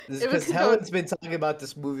This is It was because Helen's been talking about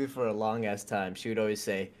this movie for a long ass time. She would always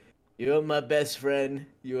say, "You're my best friend.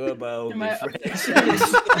 You're my only friend."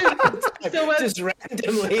 So Just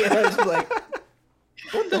randomly, and I was like,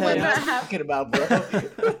 "What the hell are you talking about,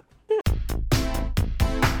 bro?"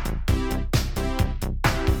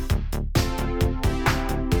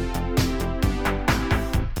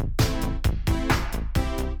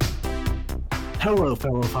 Hello,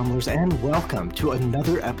 fellow fumblers, and welcome to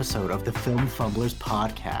another episode of the Film Fumblers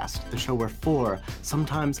podcast, the show where 4,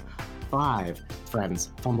 sometimes 5 friends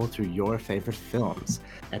fumble through your favorite films.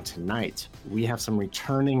 And tonight, we have some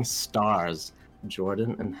returning stars,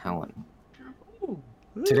 Jordan and Helen.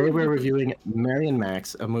 Today, we're reviewing Mary and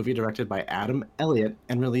Max, a movie directed by Adam Elliott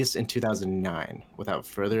and released in 2009. Without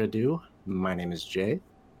further ado, my name is Jay.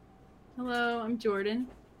 Hello, I'm Jordan.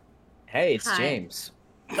 Hey, it's Hi. James.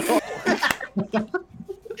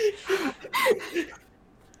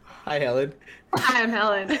 Hi, Helen. Hi, I'm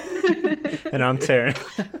Helen. And I'm Taryn.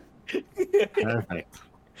 Perfect.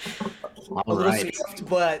 A All little right. stuffed,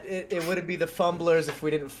 but it wouldn't be the fumblers if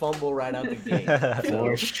we didn't fumble right out the gate.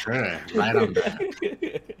 For sure. Right on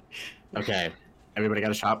that. Okay. Everybody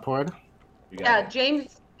got a shot poured? Yeah,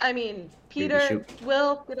 James. I mean, Peter, shoot.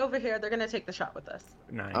 Will, get over here. They're gonna take the shot with us.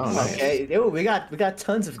 Nice. Oh, nice. Okay, ew, we got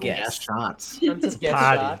tons of Gas guests. shots. Tons of guest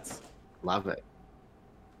Potty. shots. Love it.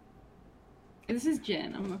 This is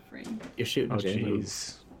Jen, I'm afraid. You're shooting, Oh, Jay.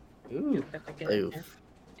 jeez. Ooh, Oof.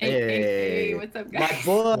 Hey, what's up, my guys?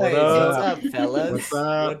 boys. What up? What's up, fellas? What's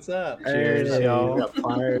up? What's up? Cheers, Hey, y'all. y'all. We got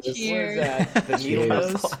pliers. What Cheers. is that? The needle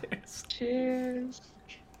Cheers. nose? Cheers.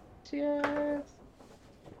 Cheers.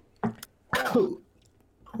 Ooh.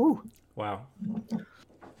 Ooh. Wow.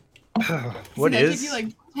 So What that is? Give you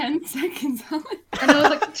like 10 seconds on it. And it was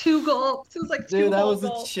like 2 gulps. It was like 2 Dude, that whole was a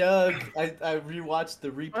gulps. chug. I rewatched the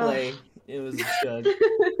replay. It was a chug.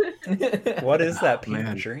 What is that pink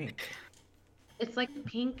Man. drink? It's like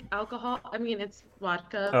pink alcohol. I mean, it's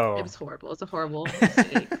vodka. Oh. It was horrible. It's a horrible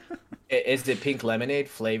mistake. Is it pink lemonade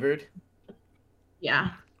flavored?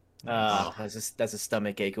 Yeah. That's a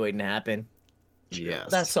stomach ache waiting to happen. Yes.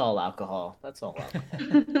 That's all alcohol. That's all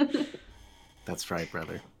alcohol. That's right,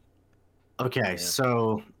 brother. Okay, Yeah.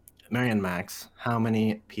 so Mary and Max, how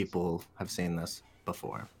many people have seen this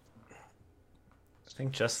before? I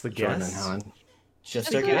think just the Jordan and guess. Helen.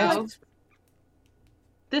 Just I our think guest.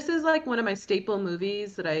 This is like one of my staple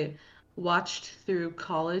movies that I watched through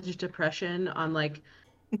college depression on like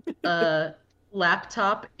a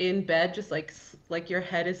laptop in bed, just like your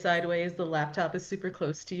head is sideways, the laptop is super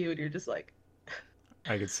close to you, and you're just like.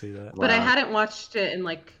 I could see that. But I Wow. hadn't watched it in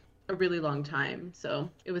like a really long time, so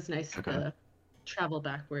it was nice Okay. to travel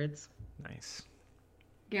backwards. Nice.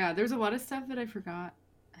 Yeah, there's a lot of stuff that I forgot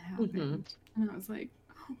happened. Mm-hmm. And I was like,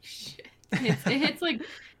 oh shit. It hits like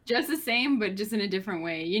just the same, but just in a different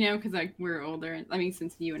way, you know, because like we're older. I mean,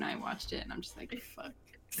 since you and I watched it, and I'm just like, fuck.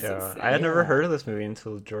 it's so Yeah, sad. I had never Yeah. heard of this movie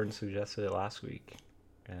until Jordan suggested it last week,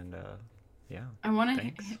 and yeah. I want to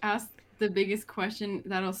Thanks. ask the biggest question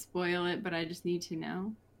that'll spoil it, but I just need to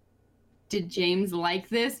know. Did James like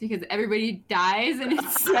this? Because everybody dies and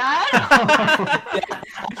it's sad.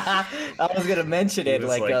 I was gonna mention He it. was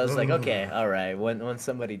Like like, I was like, "Ugh." okay, all right. When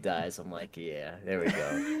somebody dies, I'm like, yeah, there we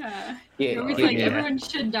go. Yeah. Yeah, It was give like me- everyone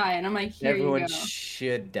should die, and I'm like, here everyone you go.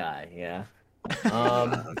 should die. Yeah.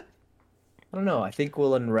 I don't know. I think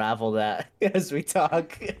we'll unravel that as we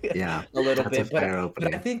talk. Yeah, a little that's a bit. But fair I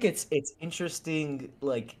opening. think it's interesting.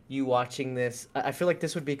 Like you watching this, I feel like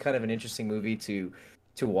this would be kind of an interesting movie to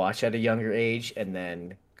watch at a younger age, and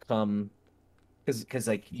then come because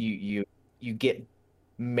like you get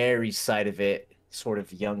Mary's side of it sort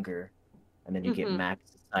of younger, and then you get Mhm.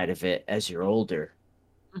 Max's side of it as you're older.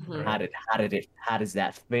 Mhm. How does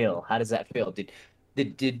that feel? How does that feel?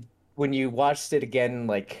 Did when you watched it again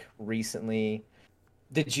like recently,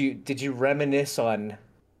 did you reminisce on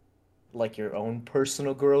like your own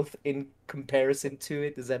personal growth in comparison to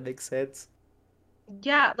it? Does that make sense?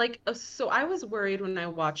 Yeah, like so I was worried when I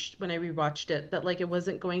rewatched it that like it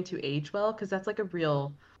wasn't going to age well because that's like a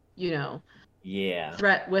real, you know, Yeah.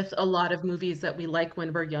 threat with a lot of movies that we like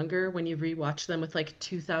when we're younger. When you rewatch them with like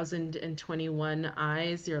 2021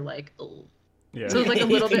 eyes, you're like, oh. Yeah. So it was like a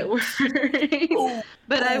little bit worried.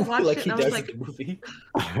 But I watched like it he and I was does like, in the movie.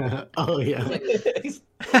 Oh, yeah.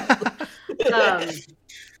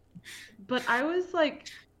 but I was like,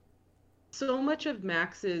 so much of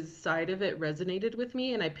Max's side of it resonated with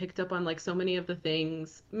me, and I picked up on like so many of the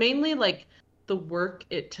things, mainly like the work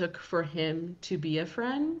it took for him to be a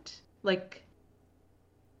friend. Like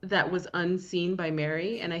that was unseen by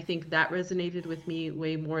Mary, and I think that resonated with me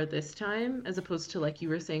way more this time, as opposed to like you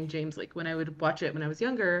were saying, James, like when I would watch it when I was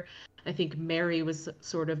younger, I think Mary was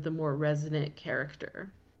sort of the more resonant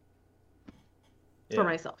character for Yeah.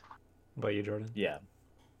 myself. What about you, Jordan? Yeah.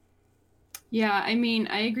 Yeah, I mean,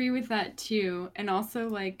 I agree with that too. And also,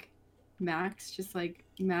 like, Max just like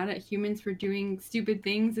mad at humans for doing stupid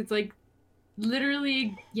things. It's like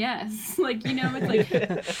literally, yes. Like, you know, it's like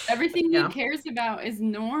everything Yeah. he cares about is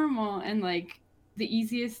normal and like the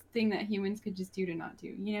easiest thing that humans could just do to not do,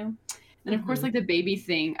 you know? And of course, Mhm. like the baby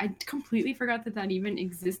thing, I completely forgot that that even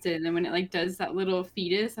existed. And then when it like does that little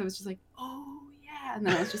fetus, I was just like, oh yeah. And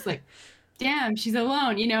then I was just like, damn, she's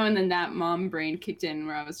alone, you know? And then that mom brain kicked in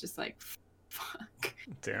where I was just like, fuck.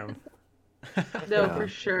 Damn. No, Yeah. for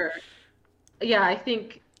sure. Yeah, I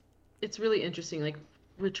think it's really interesting, like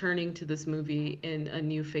returning to this movie in a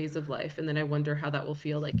new phase of life, and then I wonder how that will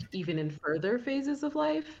feel like even in further phases of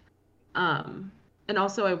life. And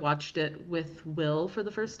also I watched it with Will for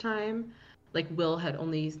the first time. Like Will had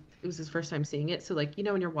only, it was his first time seeing it, so like, you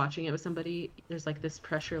know, when you're watching it with somebody, there's like this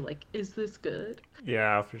pressure, like, is this good?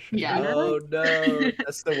 Yeah, for sure. Yeah. Oh no,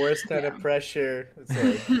 that's the worst kind of Yeah. pressure. It's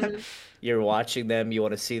like you're watching them, you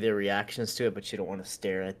want to see their reactions to it, but you don't want to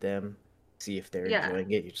stare at them, see if they're Yeah.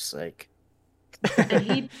 enjoying it. You're just like,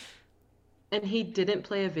 And he didn't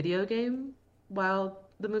play a video game while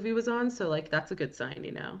the movie was on, so like that's a good sign,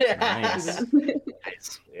 you know. Nice.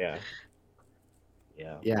 Nice. Yeah.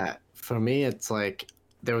 Yeah. Yeah, for me, it's like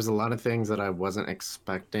there was a lot of things that I wasn't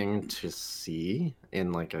expecting to see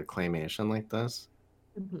in like a claymation like this,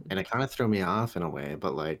 Mhm. and it kind of threw me off in a way.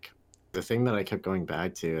 But like the thing that I kept going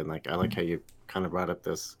back to, and like I like how you kind of brought up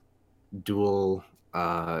this dual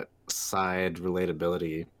side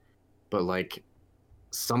relatability, but like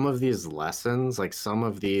some of these lessons, like some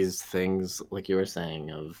of these things, like you were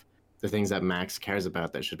saying, of the things that Max cares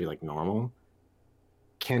about that should be like normal,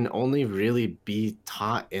 can only really be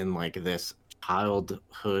taught in like this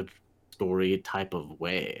childhood story type of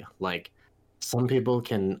way. Like some people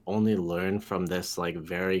can only learn from this like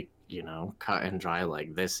very, you know, cut and dry,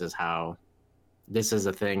 like this is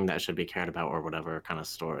a thing that should be cared about or whatever kind of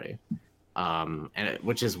story.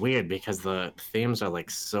 Which is weird because the themes are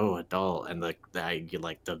like so adult and like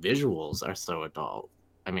the visuals are so adult.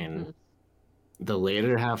 I mean, Mhm. the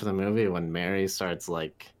later half of the movie when Mary starts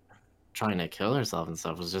like trying to kill herself and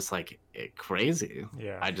stuff was just like crazy.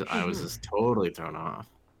 Yeah. I was just totally thrown off.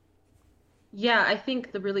 Yeah, I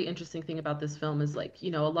think the really interesting thing about this film is like,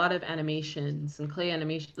 you know, a lot of animations and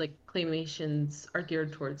claymations are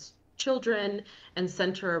geared towards children and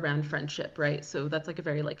center around friendship, right? So that's like a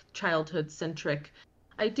very like childhood centric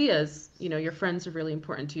ideas. You know, your friends are really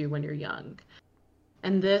important to you when you're young.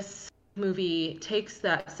 And this movie takes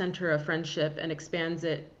that center of friendship and expands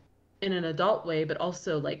it in an adult way, but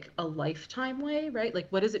also like a lifetime way, right? Like,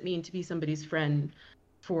 what does it mean to be somebody's friend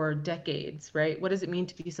for decades, right? What does it mean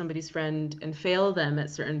to be somebody's friend and fail them at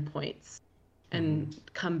certain points and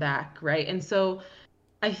come back, right? And so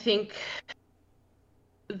I think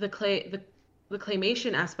the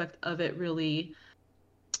claymation aspect of it really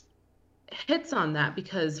hits on that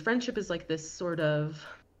because friendship is like this sort of,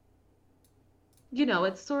 you know,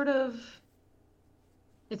 it's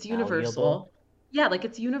universal. Malleable. Yeah, like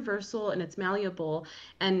it's universal and it's malleable,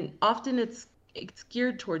 and often it's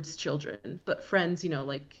geared towards children, but friends, you know,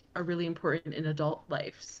 like are really important in adult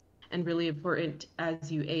lives and really important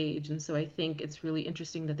as you age. And so I think it's really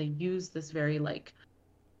interesting that they use this very like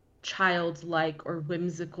childlike or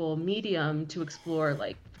whimsical medium to explore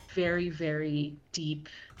like very, very deep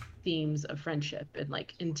themes of friendship and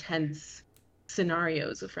like intense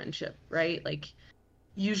scenarios of friendship, right? Like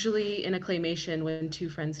usually in a claymation when two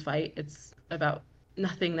friends fight, it's about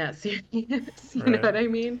nothing that serious. You know Right. what I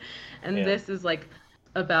mean? And Yeah. this is like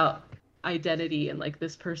about identity and like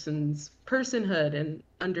this person's personhood and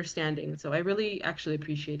understanding. So I really actually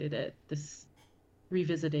appreciated it, this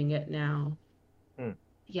revisiting it now. Hmm.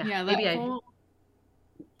 Yeah, Yeah, maybe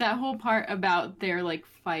that whole part about their like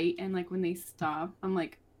fight and like when they stop, I'm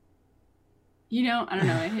like, you know, I don't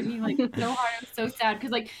know, it hit me like so hard. I'm so sad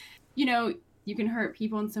because like, you know, you can hurt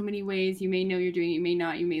people in so many ways. You may know you're doing it, you may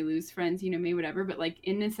not, you may lose friends, you know, may whatever. But like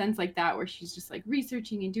in a sense like that, where she's just like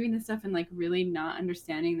researching and doing this stuff and like really not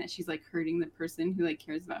understanding that she's like hurting the person who like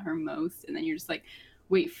cares about her most, and then you're just like,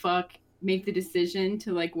 wait, fuck, make the decision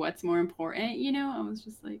to like what's more important, you know? I was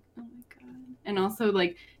just like, oh my god. And also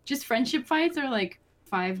like just friendship fights are like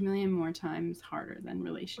 5 million more times harder than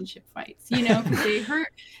relationship fights, you know, because they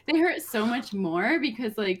hurt so much more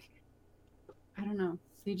because like I don't know,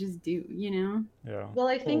 they just do, you know. Yeah. well,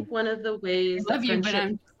 I think one of the ways I love that you, but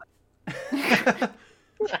friendship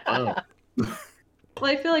I'm Oh.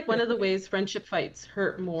 Well, I feel like one of the ways friendship fights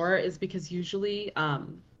hurt more is because usually,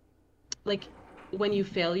 like when you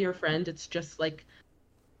fail your friend, it's just like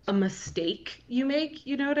a mistake you make,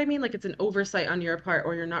 you know what I mean? Like it's an oversight on your part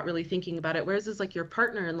or you're not really thinking about it. Whereas it's like your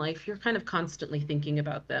partner in life, you're kind of constantly thinking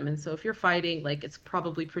about them. And so if you're fighting, like it's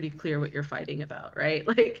probably pretty clear what you're fighting about, right?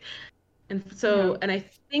 Like and so Yeah. and I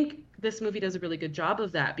think this movie does a really good job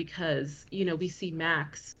of that because, you know, we see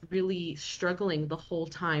Max really struggling the whole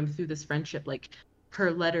time through this friendship. Like her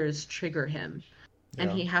letters trigger him and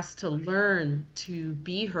Yeah. he has to learn to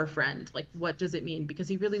be her friend. Like what does it mean? Because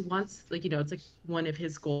he really wants, like, you know, it's like one of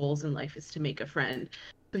his goals in life is to make a friend.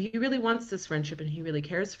 So he really wants this friendship and he really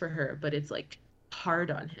cares for her, but it's like hard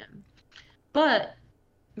on him. But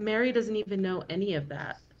Mary doesn't even know any of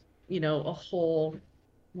that, you know, a whole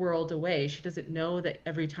world away. She doesn't know that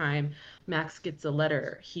every time Max gets a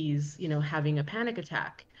letter, he's, you know, having a panic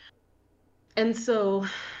attack. And so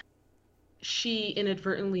she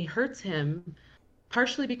inadvertently hurts him,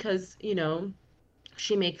 partially because, you know,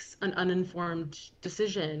 she makes an uninformed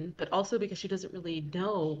decision, but also because she doesn't really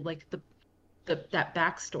know like the that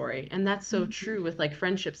backstory. And that's so true with like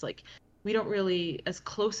friendships. Like we don't really, as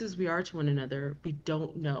close as we are to one another, we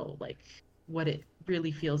don't know like what it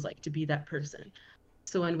really feels like to be that person.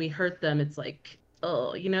 So when we hurt them, it's like,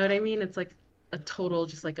 oh, you know what I mean? It's like a total,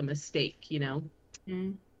 just like a mistake, you know?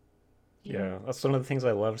 Mm. Yeah, that's one of the things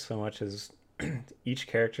I loved so much is each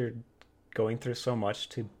character going through so much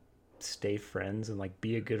to stay friends and like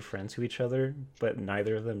be a good friend to each other, but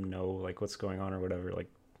neither of them know like what's going on or whatever. Like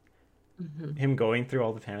Hmm. him going through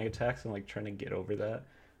all the panic attacks and like trying to get over that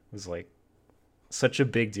was like such a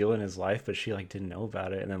big deal in his life, but she like didn't know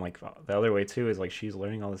about it. And then like the other way too is like she's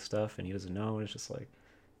learning all this stuff and he doesn't know. And it's just like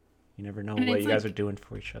you never know And what it's you guys are like, doing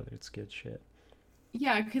for each other. It's good shit.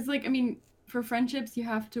 yeah, because like, I mean, for friendships, you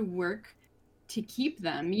have to work to keep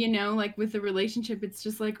them, you know, like with a relationship, it's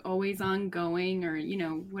just like always ongoing or, you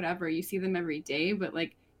know, whatever. You see them every day, but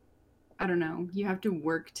like, I don't know, you have to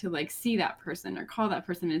work to like see that person or call that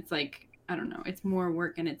person. It's like, I don't know, it's more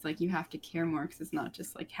work and it's like you have to care more because it's not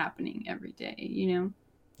just like happening every day, you know?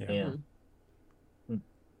 Yeah. Yeah. Yeah.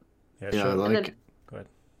 Yeah, Sure. And like then Go ahead.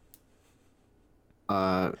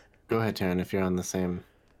 go ahead, Taryn, if you're on the same.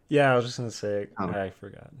 Yeah, I was just gonna say Oh. I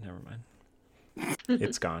forgot. Never mind.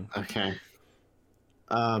 It's gone. Okay.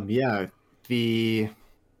 Yeah, the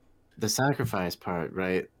sacrifice part,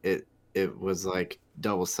 right? It was like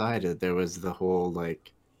double-sided. There was the whole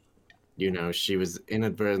like, you know, she was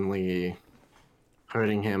inadvertently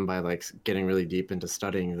hurting him by like getting really deep into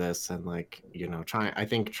studying this and like, you know,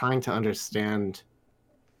 trying to understand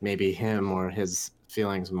maybe him or his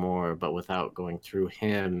feelings more, but without going through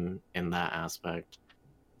him in that aspect.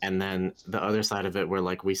 And then the other side of it where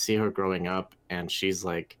like we see her growing up and she's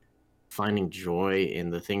like finding joy in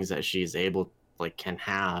the things that she's able like can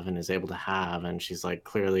have and is able to have, and she's like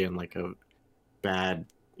clearly in like a bad,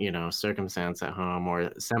 you know, circumstance at home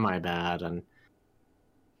or semi bad, and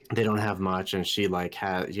they don't have much, and she like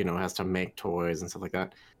has, you know, has to make toys and stuff like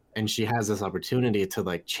that, and she has this opportunity to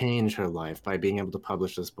like change her life by being able to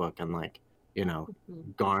publish this book and like, you know,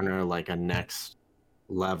 garner like a next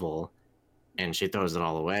level, and she throws it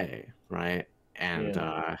all away, right?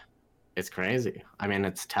 And it's crazy. I mean,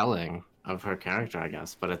 it's telling of her character, I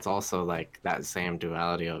guess, but it's also like that same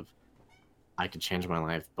duality of I could change my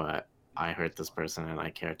life, but I hurt this person and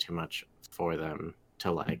I care too much for them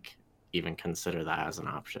to like even consider that as an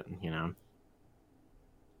option, you know?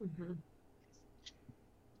 Mhm.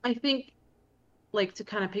 I think, like, to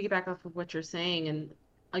kind of piggyback off of what you're saying, and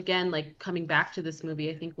again, like, coming back to this movie,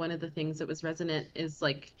 I think one of the things that was resonant is,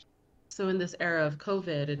 like, so in this era of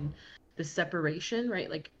COVID and the separation, right?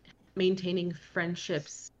 Like, maintaining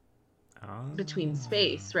friendships between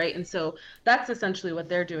space, right? And so that's essentially what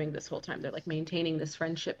they're doing this whole time. They're, like, maintaining this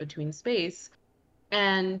friendship between space,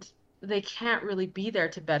 and they can't really be there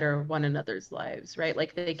to better one another's lives, right?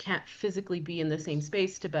 Like, they can't physically be in the same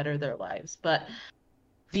space to better their lives, but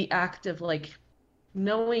the act of like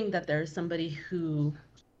knowing that there's somebody who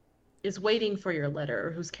is waiting for your letter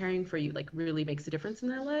or who's caring for you like really makes a difference in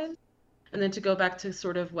their lives. And then to go back to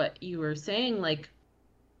sort of what you were saying, like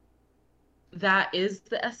that is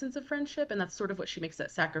the essence of friendship, and that's sort of what she makes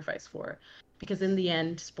that sacrifice for, because in the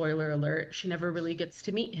end, spoiler alert, she never really gets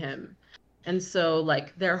to meet him. And so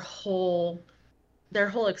like their whole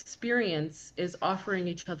experience is offering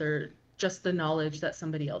each other just the knowledge that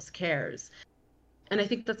somebody else cares. And I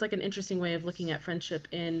think that's like an interesting way of looking at friendship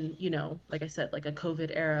in, you know, like I said, like a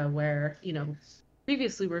COVID era where, you know,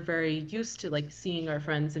 previously we're very used to like seeing our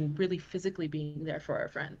friends and really physically being there for our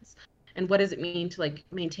friends. And what does it mean to like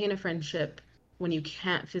maintain a friendship when you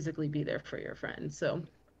can't physically be there for your friends? So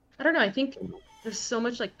I don't know. I think there's so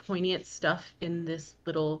much like poignant stuff in this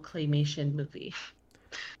little claymation movie.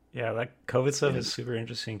 Yeah, that COVID stuff Yeah. is super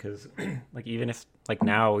interesting because, like, even if like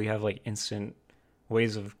now we have like instant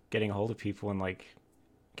ways of getting a hold of people, and like,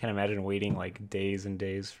 can't imagine waiting like days and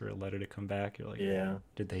days for a letter to come back. You're like, Yeah.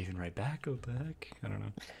 did they even write back? What the heck? I don't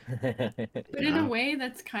know. But in a way,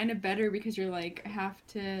 that's kind of better because you're like, I have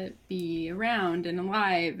to be around and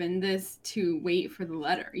alive and this to wait for the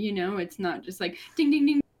letter. You know, it's not just like ding, ding,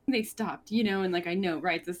 ding, they stopped, you know, and like I know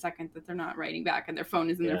right the second that they're not writing back and their phone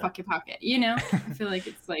is in their Yeah. fucking pocket, you know? I feel like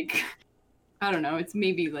it's like, I don't know, it's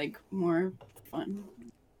maybe like more fun.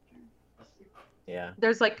 Yeah.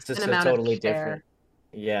 There's like It's just an a amount totally of care. different.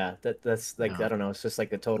 Yeah, that's like No. I don't know. It's just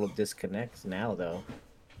like a total disconnect now, though.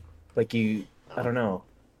 Like I don't know.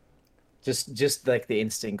 Just like the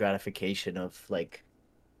instant gratification of like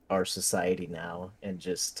our society now, and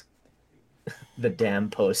just the damn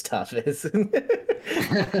post office.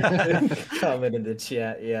 Comment in the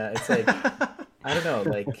chat. Yeah, it's like I don't know.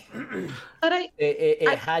 Like But I it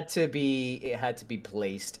I- had to be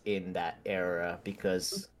placed in that era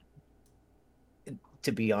because,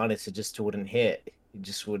 to be honest, it just wouldn't hit. It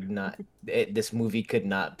just would not. This movie could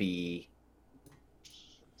not be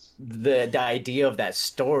the idea of that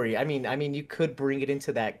story. I mean, you could bring it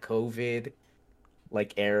into that COVID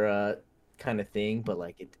like era kind of thing, but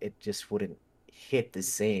like it just wouldn't hit the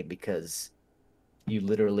same because you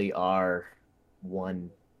literally are one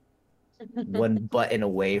button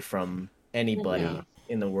away from anybody Yeah.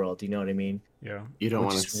 in the world. You know what I mean? Yeah. You don't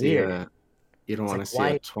Which want to is see weird. you don't It's want like, to see why-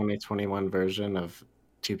 a 2021 version of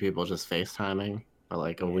two people just FaceTiming for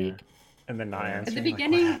like a Yeah. week. And then not Yeah. answering. At the like, what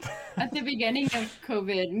beginning- happened? At the beginning of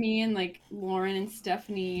COVID, me and like Lauren and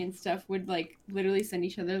Stephanie and stuff would like literally send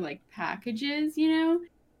each other like packages, you know?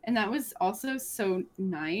 And that was also so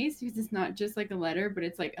nice because it's not just like a letter, but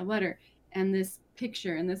it's like a letter and this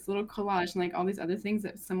picture and this little collage and like all these other things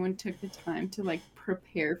that someone took the time to like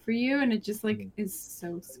prepare for you, and it just like Mhm. is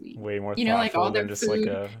so sweet. Way more You know, like, thoughtful all their than just like food.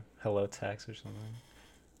 a hello text or something.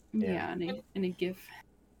 Yeah. Yeah, and a GIF.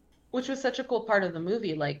 which was such a cool part of the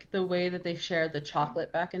movie, like the way that they shared the chocolate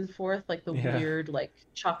back and forth, like the Yeah. weird like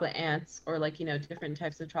chocolate ants or like, you know, different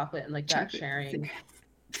types of chocolate and like that Chocolate sharing.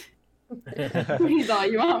 He's all,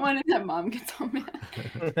 you want one? And that mom gets all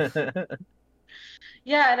mad.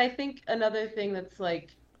 Yeah, and I think another thing that's like,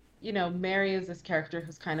 you know, Mary is this character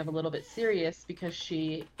who's kind of a little bit serious because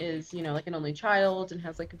she is, you know, like an only child and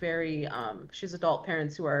has like very she's adult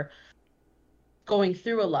parents who are going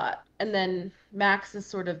through a lot. And then Max is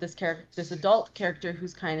sort of this character, this adult character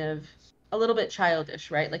who's kind of a little bit childish,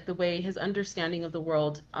 right? Like the way his understanding of the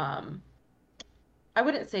world, I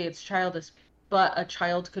wouldn't say it's childish, but a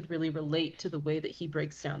child could really relate to the way that he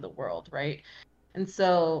breaks down the world, right? And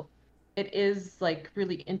so it is like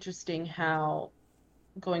really interesting how,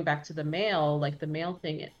 going back to the mail, like the mail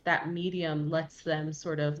thing, that medium lets them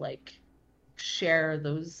sort of like share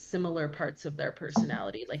those similar parts of their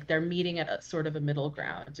personality. Like they're meeting at a sort of a middle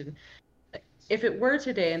ground. And if it were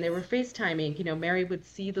today and they were FaceTiming, you know, Mary would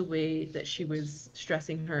see the way that she was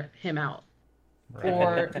stressing him out. Right.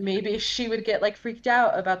 Or maybe she would get like freaked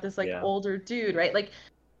out about this like Yeah. older dude, right? Like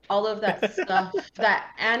all of that stuff, that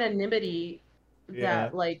anonymity Yeah.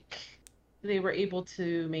 that like they were able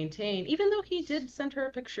to maintain, even though he did send her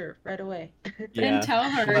a picture right away. And tell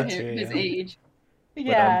her That his, too, his yeah. age. But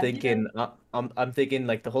Yeah, I'm thinking, I'm thinking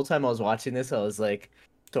like the whole time I was watching this, I was like,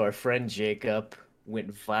 so our friend Jacob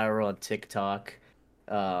went viral on TikTok,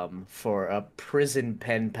 for a prison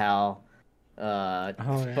pen pal, yeah.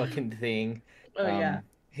 fucking thing. Oh yeah.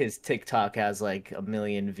 His TikTok has like 1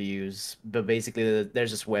 million views, but basically there's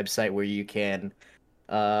this website where you can,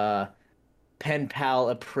 pen pal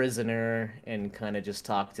a prisoner and kind of just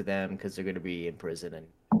talk to them because they're gonna be in prison,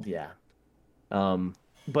 and yeah.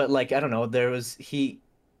 But like I don't know,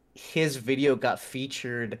 his video got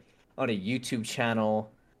featured on a YouTube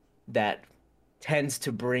channel that tends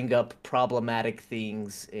to bring up problematic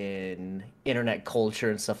things in internet culture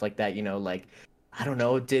and stuff like that, you know, like I don't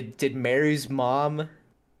know, did Mary's mom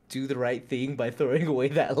do the right thing by throwing away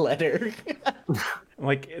that letter?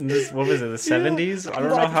 Like in this, what was it, the 70s? I don't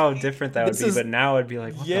know Like, how different that would this be, is- but now it'd be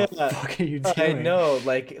like, what Yeah. the fuck are you I doing? know,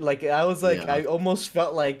 like I was like, Yeah. I almost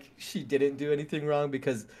felt like she didn't do anything wrong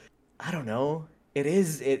because I don't know.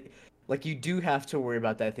 It like you do have to worry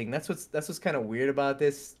about that thing. That's what's kind of weird about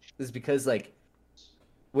this is because like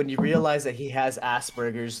when you realize that he has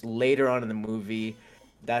Asperger's later on in the movie,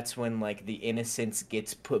 that's when like the innocence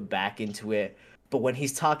gets put back into it. But when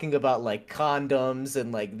he's talking about like condoms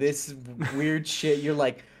and like this weird shit, you're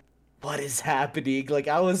like, what is happening? Like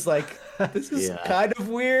I was like, this is Yeah. kind of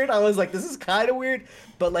weird. I was like, this is kind of weird.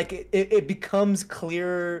 But like it becomes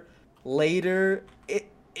clearer later,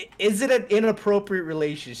 is it an inappropriate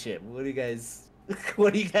relationship? What do you guys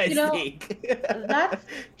think?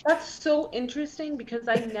 That's so interesting because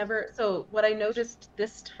I never so what I noticed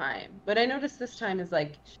this time is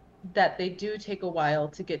like that they do take a while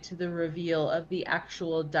to get to the reveal of the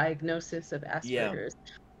actual diagnosis of Yeah. Asperger's.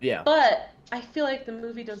 Yeah. But I feel like the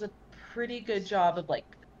movie does a pretty good job of like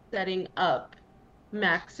setting up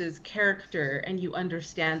Max's character and you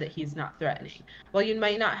understand that he's not threatening. While you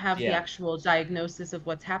might not have the Yeah. actual diagnosis of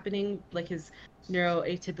what's happening, like his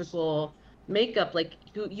neuroatypical makeup, like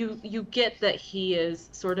you get that he is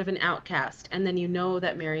sort of an outcast, and then you know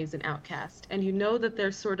that Mary's an outcast, and you know that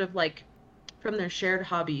they're sort of like from their shared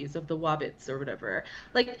hobbies of the Wobbits or whatever.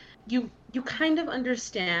 Like you kind of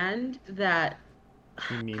understand that.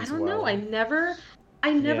 He I means don't know. well. I never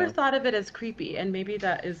Yeah. thought of it as creepy, and maybe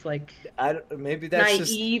that is like Maybe that's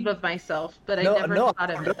just naive of myself, but I no, never no. thought I of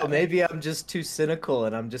don't it know. that way. Maybe I'm just too cynical,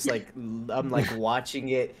 and I'm just like I'm like watching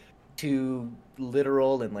it too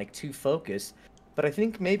literal and like too focused. But I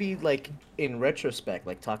think maybe like in retrospect,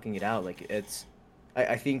 like talking it out, like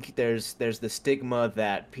I think there's the stigma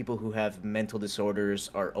that people who have mental disorders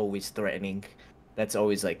are always threatening. That's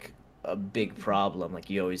always like a big problem. Like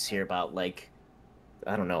you always hear about like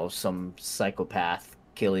I don't know, some psychopath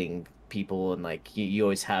killing people, and like you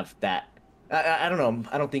always have that. I don't know.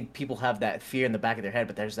 I don't think people have that fear in the back of their head,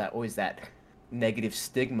 but there's that always that negative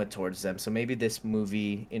stigma towards them. So maybe this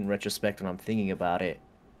movie, in retrospect, when I'm thinking about it,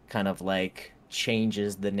 kind of like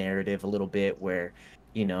changes the narrative a little bit, where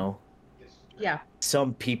you know Yeah.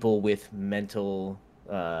 some people with mental,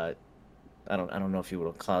 I don't know if you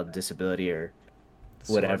would call it disability or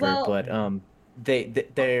whatever, Well- but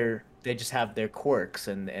they just have their quirks,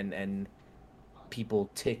 and people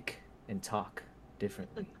tick and talk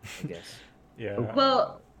differently, I guess. Yeah.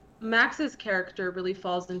 Well, Max's character really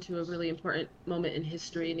falls into a really important moment in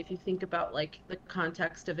history, and if you think about like the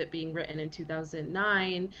context of it being written in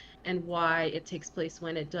 2009 and why it takes place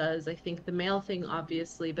when it does, I think the male thing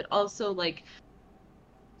obviously, but also like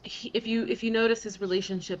if you notice his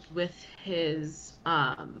relationship with his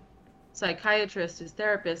psychiatrist, his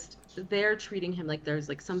therapist, they're treating him like there's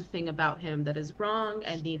like something about him that is wrong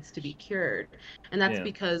and needs to be cured. And that's Yeah.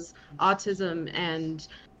 because autism and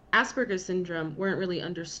Asperger's syndrome weren't really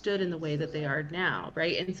understood in the way that they are now,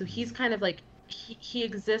 right? And so he's kind of like he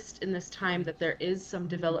exists in this time that there is some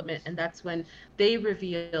development, and that's when they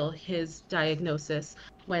reveal his diagnosis,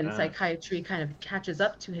 when psychiatry kind of catches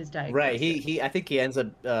up to his diagnosis. Right. He I think he ends up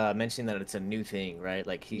mentioning that it's a new thing, right?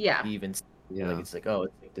 Like he Yeah. even Yeah. like it's like, oh,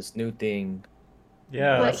 it's like this new thing.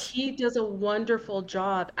 Yeah. But that's- he does a wonderful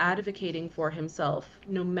job advocating for himself,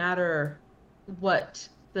 no matter what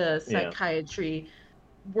the Yeah. psychiatry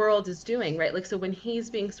world is doing, right? Like, so when he's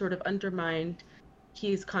being sort of undermined,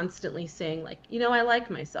 he's constantly saying, like, you know, I like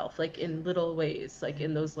myself, like in little ways, like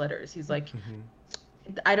in those letters. He's like, Mhm.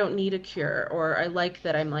 I don't need a cure, or I like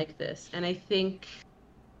that I'm like this. And I think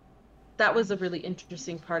that was a really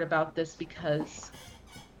interesting part about this, because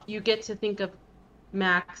you get to think of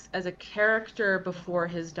Max as a character before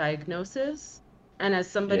his diagnosis, and as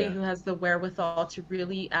somebody Yeah. who has the wherewithal to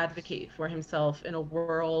really advocate for himself in a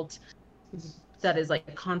world that is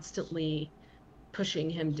like constantly pushing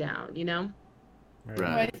him down, you know? Right.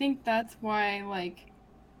 Well, I think that's why like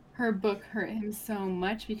her book hurt him so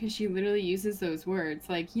much, because she literally uses those words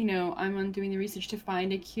like, you know, I'm on doing the research to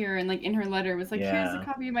find a cure, and like in her letter was like, here's a Yeah.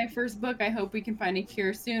 copy of my first book, I hope we can find a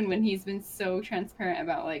cure soon, when he's been so transparent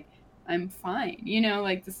about like, I'm fine, you know,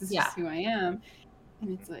 like this is Yeah. just who I am.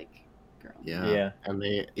 And it's like, girl. Yeah. Yeah. And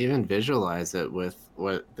they even visualize it with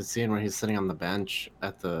what the scene where he's sitting on the bench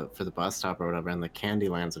for the bus stop or whatever, and the candy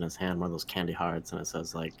lands in his hand, one of those candy hearts, and it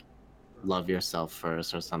says like, love yourself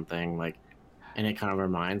first or something, like, and it kind of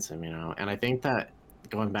reminds him, you know. And I think that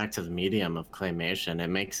going back to the medium of claymation, it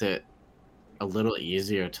makes it a little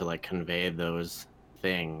easier to like convey those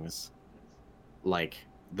things, like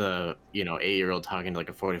the 8-year-old talking to like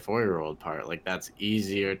a 44-year-old part, like that's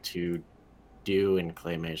easier to do in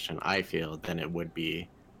claymation, I feel, than it would be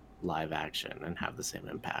live action and have the same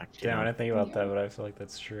impact. Yeah, I didn't think about that, but I feel like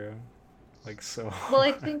that's true. Like so. Well,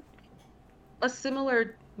 I think a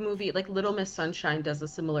similar movie like Little Miss Sunshine does a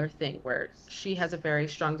similar thing, where she has a very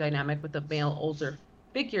strong dynamic with a male older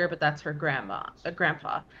figure, but that's her grandpa.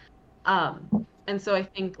 And so I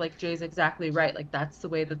think like Jay's exactly right. Like that's the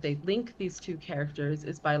way that they link these two characters,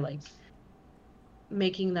 is by like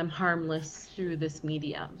making them harmless through this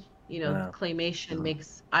medium. You know, Wow. claymation Mhm.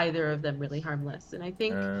 makes either of them really harmless. And I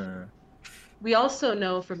think Uh, we also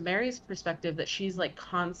know from Mary's perspective that she's like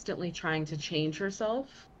constantly trying to change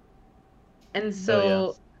herself. And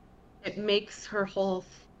so it makes her whole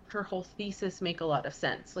her whole thesis make a lot of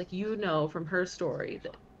sense. Like, you know, from her story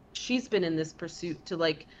that she's been in this pursuit to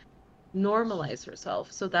like normalize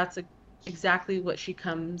herself. So that's exactly what she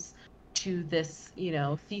comes to this, you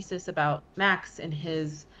know, thesis about Max and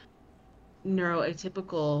his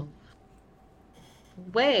neuroatypical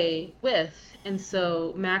way with. And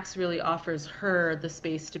so Max really offers her the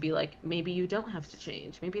space to be like, maybe you don't have to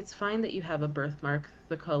change. Maybe it's fine that you have a birthmark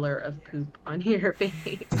the color of poop on your face.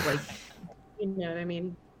 Like, you know what I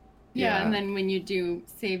mean? Yeah, and Yeah. then when you do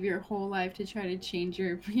save your whole life to try to change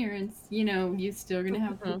your appearance, you know, you're still gonna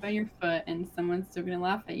have poop on your foot, and someone's still gonna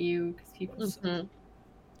laugh at you because people. Mhm.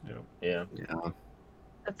 Yep. Yeah. Yeah.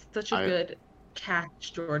 That's such a I- good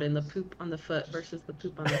catch, Jordan. The poop on the foot versus the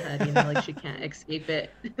poop on the head. You know, like she can't escape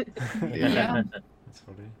it. Yeah. That's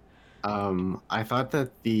funny. I thought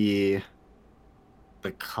that the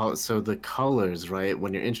colors, right?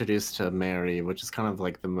 When you're introduced to Mary, which is kind of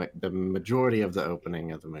like the majority of the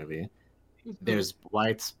opening of the movie, there's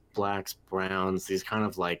whites, blacks, browns, these kind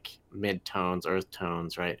of like mid-tones, earth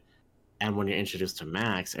tones, right? And when you're introduced to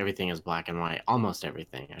Max, everything is black and white. Almost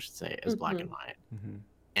everything, I should say, is black and white. Mm-hmm.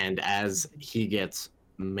 And as he gets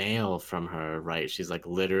mail from her, right, she's like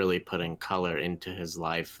literally putting color into his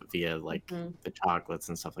life via like the chocolates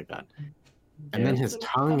and stuff like that. And then his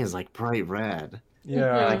tongue is like bright red.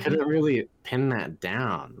 Yeah. I couldn't really pin that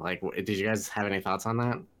down. Like, did you guys have any thoughts on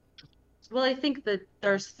that? Well, I think that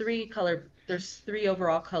there's three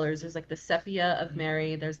overall colors. There's like the sepia of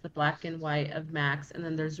Mary, there's the black and white of Max, and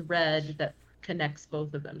then there's red that connects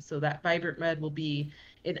both of them. So that vibrant red will be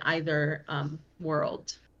in either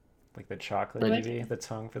world. Like the chocolate, Like- maybe the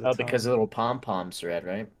tongue for the Oh, tongue. because the little pom poms red,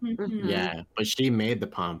 right? Mhm. Yeah, but she made the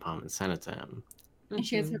pom pom and sent it to him. And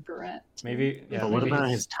she has her barrette. Maybe. Yeah. But what maybe about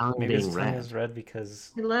his tongue Maybe being his tongue red? is red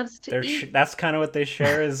because He loves to they're eat. that's kind of what they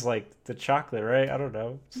share is like the chocolate, right? I don't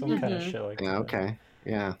know, some kind of Mhm. shit like Yeah, that. okay.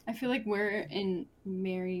 Yeah. I feel like we're in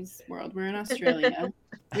Mary's world. We're in Australia.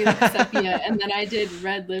 We like sepia, and then I did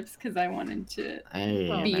red lips because I wanted to Hey,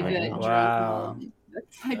 be there we the go. drunk Wow. mom.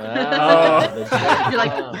 That's like Oh. the cherry You're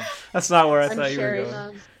like, mom. That's not where I I'm thought you were sharing going.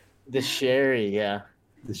 them. The sherry, yeah.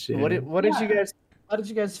 The shit. What did you Yeah. guys? How did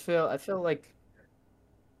you guys feel? I feel like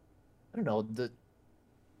I don't know.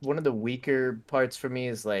 One of the weaker parts for me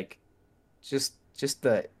is like just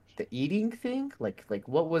the eating thing. Like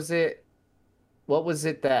what was it? What was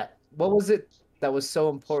it that was so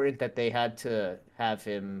important that they had to have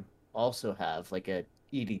him also have like a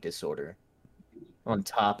eating disorder on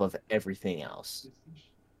top of everything else?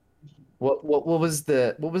 What was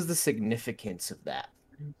the significance of that?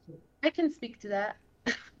 I can speak to that.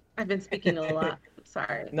 I've been speaking a lot.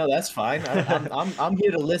 Sorry. No, that's fine. I'm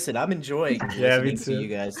here to listen. I'm enjoying Yeah, me listening to too. you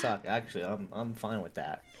guys talk. Actually, I'm fine with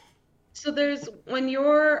that. So there's when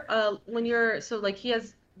you're so like he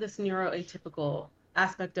has this neuroatypical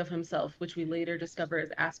aspect of himself, which we later discover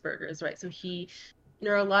is Asperger's, right? So he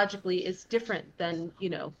neurologically is different than, you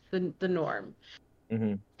know, the norm.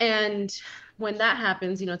 Mm-hmm. And when that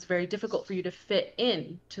happens, you know, it's very difficult for you to fit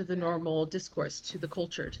in to the normal discourse, to the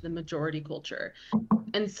culture, to the majority culture.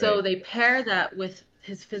 And so Right. they pair that with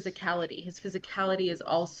his physicality. His physicality is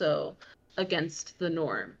also against the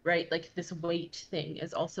norm, right? Like this weight thing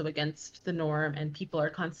is also against the norm, and people are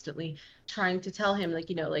constantly trying to tell him, like,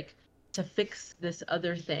 you know, like to fix this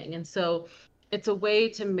other thing. And so it's a way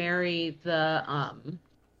to marry the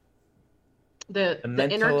inner mental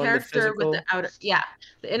and the character with the physical? outer,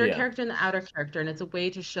 the inner Yeah. character and the outer character, and it's a way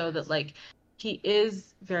to show that like he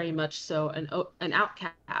is very much so an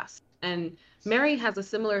outcast. And Mary has a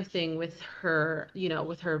similar thing with her, you know,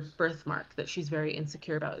 with her birthmark that she's very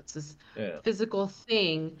insecure about. It's this Yeah. physical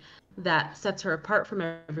thing that sets her apart from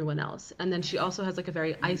everyone else. And then she also has like a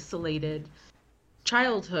very isolated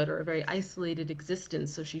childhood or a very isolated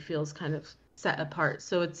existence, so she feels kind of set apart.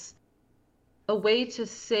 So it's a way to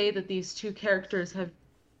say that these two characters have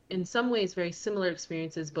in some ways very similar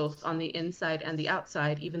experiences both on the inside and the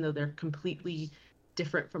outside, even though they're completely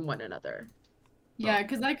different from one another. Yeah,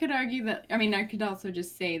 because I could argue that, I mean, I could also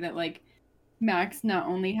just say that, like, Max not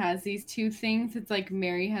only has these two things, it's like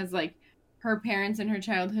Mary has, like, her parents in her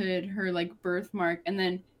childhood, her, like, birthmark, and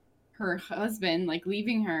then her husband, like,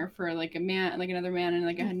 leaving her for, like, a man, like, another man in,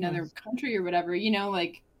 like, another country or whatever, you know,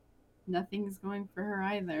 like, nothing's going for her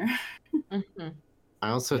either. I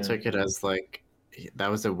also Yeah. took it as like that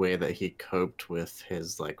was a way that he coped with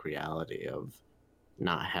his like reality of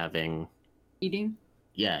not having Eating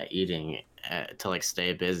eating to like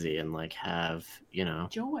stay busy and like have, you know,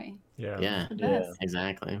 joy. Yeah. yeah, The Yeah. best.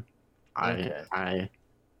 exactly. Okay. I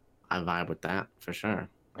vibe with that for sure.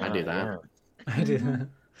 I do that. Yeah. I do.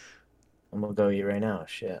 I'm gonna go eat right now.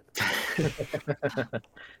 Shit.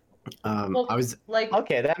 Well, I was like,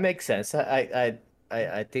 Okay, that makes sense. I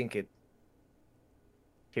think it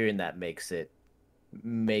hearing that makes it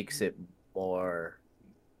more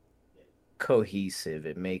cohesive.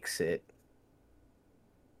 It makes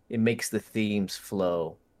the themes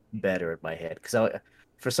flow better in my head because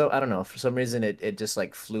I don't know, for some reason it just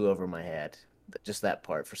like flew over my head, just that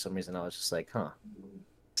part. For some reason I was just like, huh,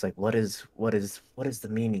 it's like what is the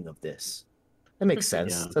meaning of this? That makes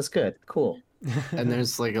sense. Yeah. That's good. Cool. and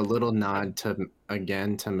there's like a little nod to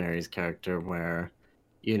Mary's character where,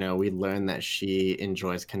 we learn that she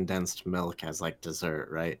enjoys condensed milk as like dessert,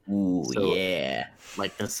 right? Ooh, So, yeah.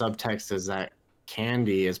 like the subtext is that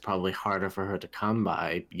candy is probably harder for her to come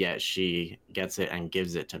by, yet she gets it and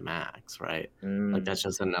gives it to Max, right? Like that's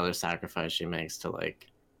just another sacrifice she makes to like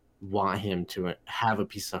want him to have a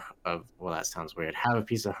piece of well, that sounds weird, have a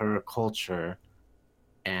piece of her culture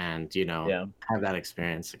and Yeah. have that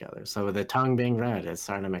experience together. So with the tongue being red, it's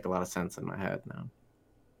starting to make a lot of sense in my head now.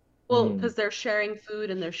 well, Mm. because they're sharing food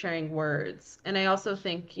and they're sharing words. And I also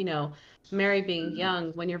think, Mary being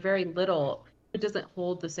young, when you're very little, it doesn't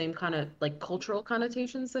hold the same kind of like cultural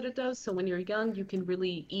connotations that it does. So when you're young, you can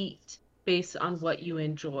really eat based on what you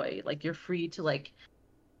enjoy. Like you're free to like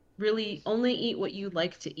really only eat what you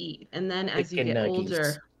like to eat. And then as you Chicken get nuggies.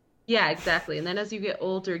 older, yeah, exactly. And then as you get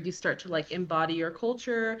older, you start to like embody your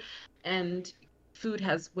culture and food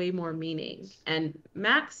has way more meaning. And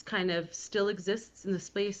Max kind of still exists in the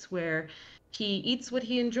space where he eats what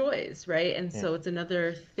he enjoys, right? And Yeah. so it's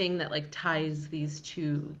another thing that like ties these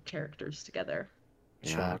two characters together.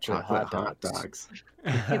 Yeah, Chocolate chocolate hot hot dogs. dogs.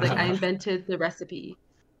 He's like, I invented the recipe.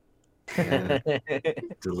 Yeah.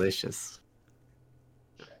 Delicious.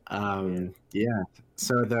 Yeah.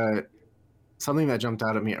 So something that jumped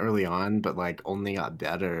out at me early on, but like only got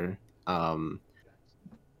better,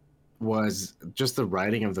 was just the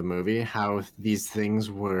writing of the movie. How these things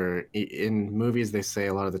were in movies. They say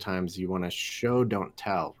a lot of the times you want to show, don't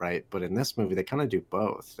tell, right? But in this movie, they kind of do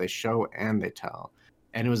both. They show and they tell,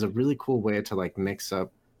 and it was a really cool way to like mix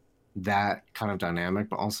up that kind of dynamic,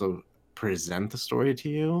 but also present the story to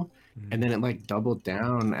you. And then it like doubled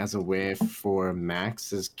down as a way for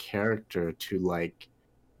Max's character to like,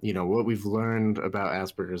 what we've learned about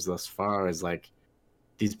Asperger's thus far is like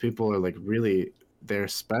these people are like really, they're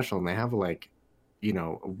special and they have like,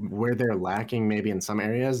 where they're lacking maybe in some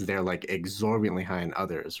areas, they're like exorbitantly high in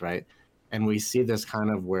others, right? And we see this kind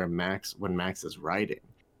of when Max is writing,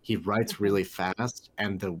 he writes really fast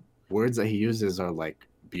and the words that he uses are like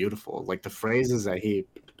beautiful. Like the phrases that he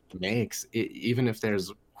makes, even if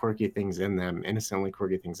there's quirky things in them, innocently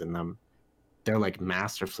quirky things in them, they're like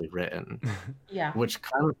masterfully written, Yeah. which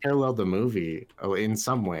kind of paralleled the movie in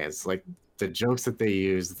some ways. Like the jokes that they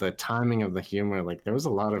used, the timing of the humor, like there was a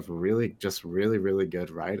lot of really really good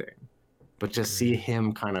writing. But just see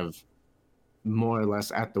him kind of more or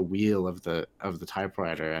less at the wheel of the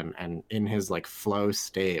typewriter and in his like flow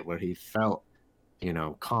state where he felt,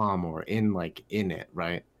 calm or in it,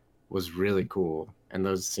 right, was really cool. And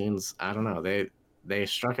those scenes, I don't know, they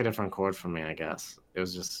struck a different chord for me, I guess. It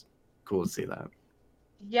was just cool to see that.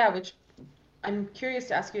 Yeah, which I'm curious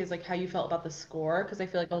to ask you is like how you felt about the score, because I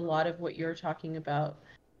feel like a lot of what you're talking about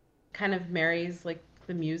kind of marries like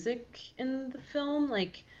the music in the film.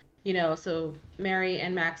 Like, so Mary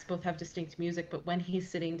and Max both have distinct music, but when he's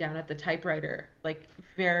sitting down at the typewriter, like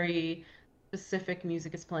very specific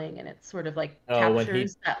music is playing and it sort of like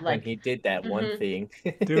captures that when like he did that one Mhm. thing.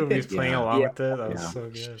 Dude, he's playing Yeah. along Yeah. with it. That was Yeah. so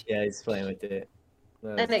good. Yeah, he's playing with it.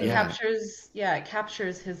 That and was it dope.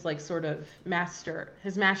 captures his like sort of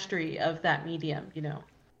mastery of that medium,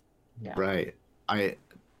 Yeah. Right.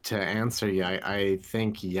 To answer you, I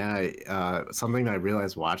think something that I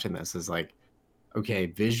realized watching this is like, okay,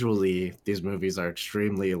 visually these movies are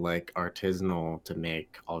extremely like artisanal to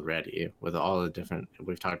make already, with all the different,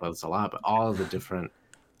 we've talked about this a lot, but all the different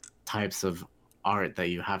types of art that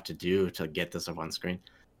you have to do to get this up on screen.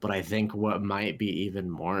 But I think what might be even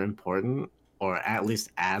more important, or at least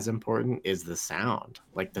as important, is the sound.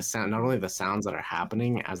 Like the sound, not only the sounds that are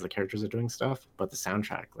happening as the characters are doing stuff, but the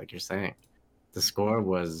soundtrack, like you're saying. The score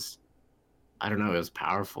was, I don't know, it was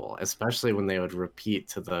powerful, especially when they would repeat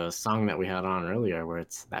to the song that we had on earlier, where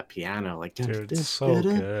it's that piano, like, Dude, it's so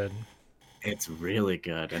good. It's really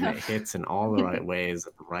good, and it hits in all the right ways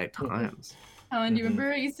at the right times. Alan, do you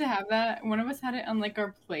remember I used to have that? One of us had it on like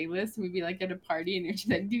our playlist, and we'd be like at a party, and it was just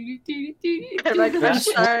like doo doo doo doo doo. Like,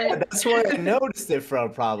 That's where I noticed it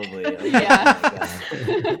from, probably. Like, Yeah.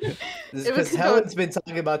 Because Helen's been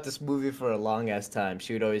talking about this movie for a long ass time.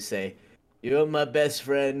 She would always say, "You're my best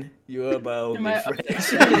friend. You're my only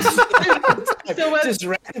friend." So what- Just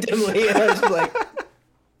randomly, I was like,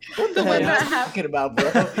 What the So when hell are that you talking about,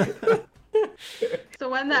 bro? So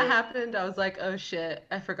when that happened, I was like, oh shit,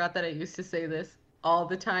 I forgot that I used to say this all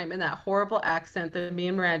the time in that horrible accent that me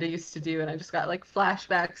and Miranda used to do, and I just got like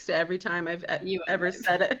flashbacks to every time I've You and ever I.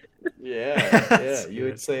 said it. Yeah, That's you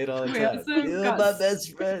would good. say it all the We time. also You're got my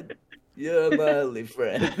best friend. You're my only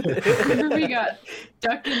friend. Remember we got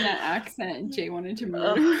stuck in that accent and Jay wanted to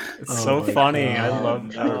murder. It's Oh so my funny. I God.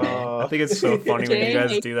 love. I don't know. I think it's so funny when Jay you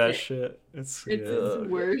guys hates do that it. shit. It's It's good. his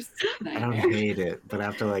worst I don't nightmare. hate it, but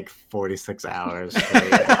after like 46 hours straight, We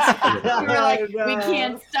were like, Oh, we no.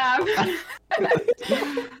 can't stop.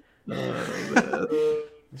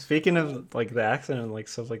 Speaking of like the accent and like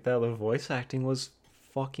stuff like that, the voice acting was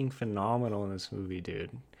fucking phenomenal in this movie,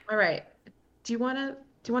 dude. All right. Do you want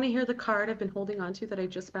to hear the card I've been holding on to that I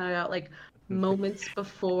just found out like moments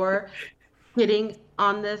before getting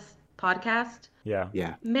on this podcast? Yeah.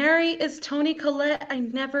 yeah. Mary is Toni Collette. I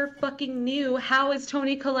never fucking knew. How is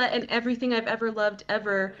Toni Collette in everything I've ever loved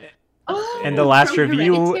ever? Oh, And the last from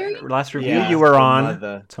review, Hereditary? Yeah, you were the on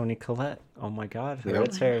mother. Toni Collette. Oh my God, Yep.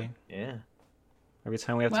 Hereditary. Yeah. Every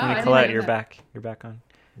time we have Wow, I Toni didn't Collette, know you're that. back. You're back on.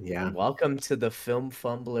 Yeah. Welcome to the Film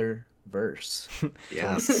Fumbler verse.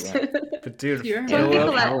 Yes. But dude, Do you remember Toni Philip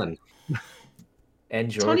Collette. Allen.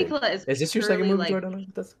 And Toni Jordan. Collette Is this your second purely, movie, like,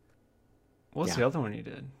 Jordan? what's Yeah. the other one you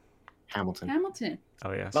did? Hamilton. Hamilton.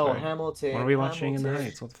 Oh yeah, Oh, sorry. Hamilton. What are we watching in the Hamilton.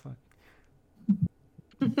 Heights? What the fuck?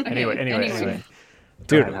 Okay, Anyway. Go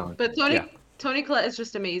Dude, ahead, Helen. But Yeah. Toni Collette is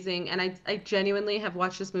just amazing, and I genuinely have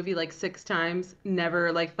watched this movie like 6 times.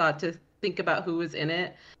 Never like thought to think about who was in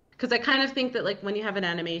it, because I kind of think that like when you have an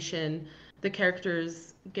animation, the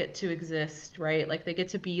characters get to exist, right? Like they get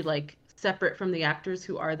to be like separate from the actors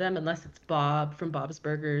who are them, unless it's Bob from Bob's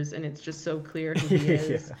Burgers, and it's just so clear who he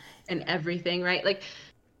is Yeah. and everything, right? Like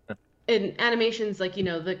in animations, like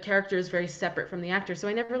the character is very separate from the actor, so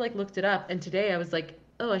I never like looked it up. And today I was like,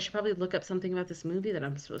 oh, I should probably look up something about this movie that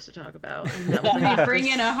I'm supposed to talk about. And that was Let me bring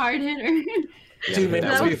in a hard hitter. Yeah, 2 hit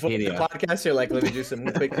minutes that before the Wikipedia. podcast, you're like, let me do some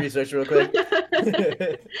quick research real quick. Dude,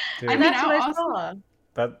 I mean, That's I'll what I also- saw.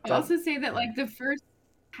 that, I also say that like the first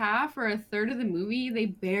half or a third of the movie, they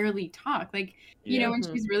barely talk. Like you know, when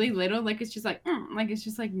Mhm. she's really little, like it's just like it's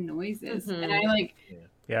just like noises, and Mhm. I like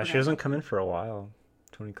yeah, she doesn't come in for a while.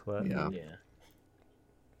 Toni Collette. Yeah. Yeah.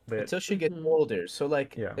 But Until she gets Mhm. older. So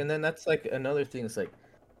like, Yeah. and then that's like another thing. It's like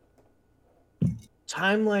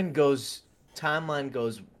timeline goes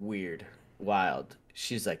weird, wild.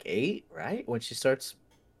 She's like 8, right? When she starts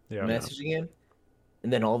yeah, messaging him,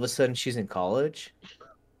 and then all of a sudden she's in college,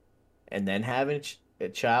 and then having a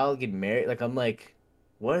child, getting married. Like I'm like,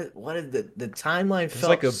 what? What did the timeline it's felt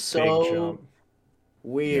like a so big jump.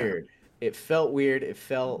 weird. It felt weird. It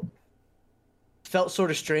felt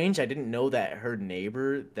sort of strange. I didn't know that her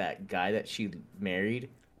neighbor, that guy that she married,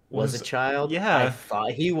 was a child. yeah. I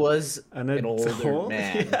thought he was an older adult?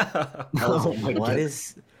 man. Yeah. I was Oh like, my what God.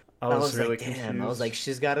 is? I I was was really like, confused. damn. I was like,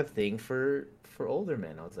 she's got a thing for older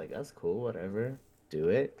men. I was like, that's cool. Whatever. Do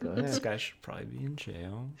it. Go this ahead. guy should probably be in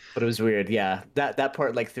jail. But it was weird. Yeah, that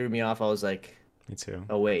part like threw me off. I was like, Me too.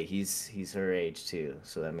 oh wait, he's her age too,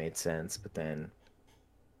 so that made sense. But then,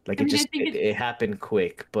 like, I it mean, I just think it happened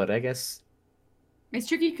quick. But I guess it's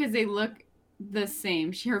tricky because they look the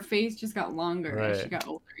same. Her face just got longer as she Right. got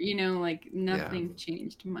older. You know, like nothing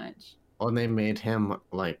changed much. Well, and they made him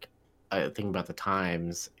like, I think about the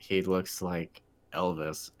times, he looks like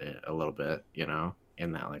Elvis a little bit,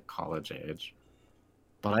 in that like college age.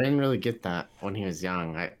 But I didn't really get that when he was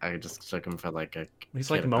young. I just took him for like a He's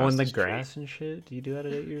kid like across mowing the street. grass and shit. Do you do that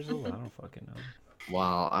at 8 years old? I don't fucking know.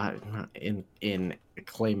 Well, in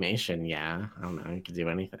claymation, yeah. I don't know. You could do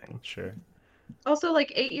anything. Sure. Also,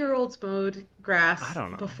 like 8-year-olds mowed grass I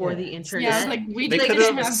don't know. before the Yeah. internet. Yeah, it's like we They just could've-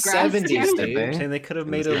 didn't have grass. 70s, too. dude. Did I'm they? saying they could have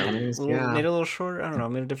In made the a 70s, little, yeah. made a little shorter. I don't know.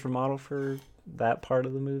 Made a different model for that part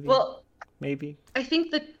of the movie. Well, maybe. I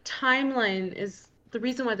think the timeline is the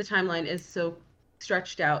reason why the timeline is so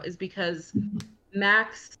stretched out is because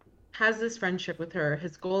Max has this friendship with her.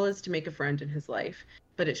 His goal is to make a friend in his life,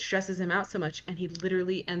 but it stresses him out so much, and he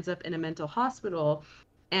literally ends up in a mental hospital,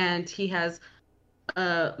 and he has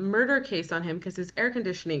a murder case on him because his air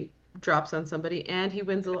conditioning drops on somebody, and he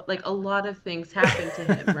wins like a lot of things happen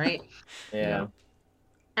to him, right? yeah.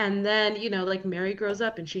 And then, like Mary grows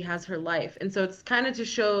up and she has her life. And so it's kind of to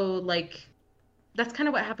show like that's kind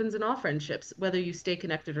of what happens in all friendships, whether you stay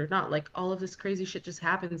connected or not. Like all of this crazy shit just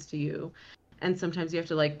happens to you. And sometimes you have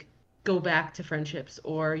to like go back to friendships,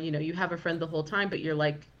 or, you have a friend the whole time, but you're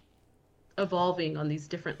like evolving on these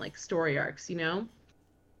different like story arcs,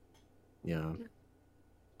 Yeah.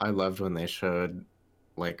 I loved when they showed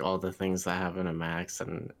like all the things that happen to Max,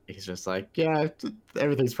 and he's just like, yeah,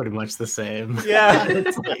 everything's pretty much the same. Yeah.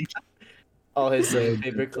 It's like, All his So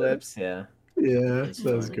paper good. clips, yeah. yeah, It's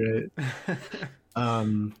that was funny.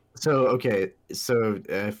 great. So okay, so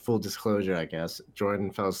full disclosure, I guess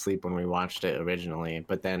Jordan fell asleep when we watched it originally,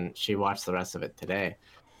 but then she watched the rest of it today.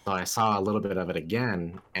 So I saw a little bit of it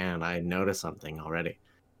again, and I noticed something already.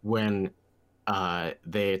 When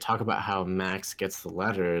they talk about how Max gets the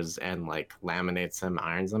letters and like laminates them,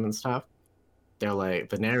 irons them, and stuff. They're like,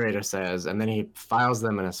 the narrator says, and then he files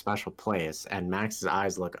them in a special place, and Max's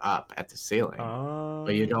eyes look up at the ceiling.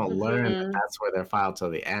 But you don't learn that Mhm. that's where they're filed till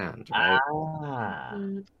the end, right? Ah.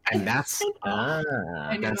 Mm. And that's Ah.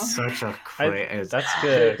 I know. that's such a I, crazy. that's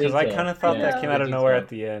good because I detail. kind of thought Yeah. that came out of Good nowhere detail. at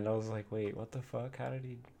the end. I was like, wait, what the fuck? How did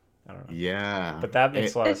he? I don't know. Yeah, But that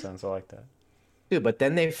makes It- a lot of It's- sense. I like that. Dude, but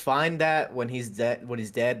then they find that when he's dead,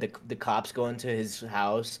 the cops go into his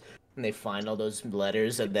house and they find all those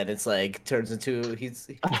letters, and then it's like turns into he's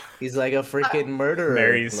like a freaking murderer.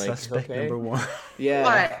 Mary's like, suspect okay. number one. Yeah. All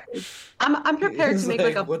right. I'm prepared He's to make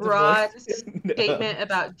like a what the broad fuck? No. statement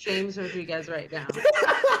about James Rodriguez right now.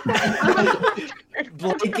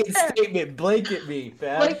 Blanket statement, blanket me,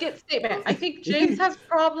 fam. Blanket statement. I think James has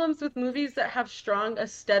problems with movies that have strong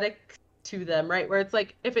aesthetic to them, right? Where it's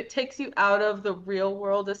like if it takes you out of the real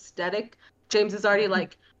world aesthetic, James is already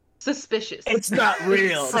like suspicious. It's not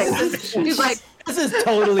real. Like, he's like, This is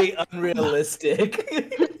totally unrealistic.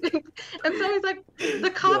 and so he's like,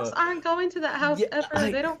 the cops Yeah. aren't going to that house Yeah,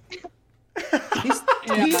 ever. They don't. he's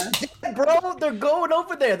Yeah. dead, bro. They're going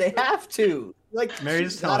over there. They have to. Like,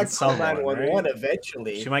 Mary's she's gotta telling call someone, 911 right?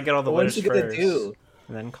 eventually. She might get all the But what's letters she gonna first, do?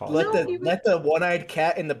 and then call. Let No, he was- the one-eyed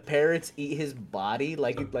cat and the parrots eat his body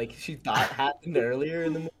like she thought happened earlier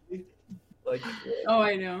in the movie. Like, Oh,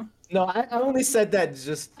 I know. no, I only said that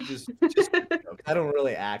just I don't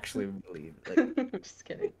really actually believe. Like, Just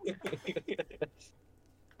kidding.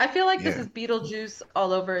 I feel like this Yeah. is Beetlejuice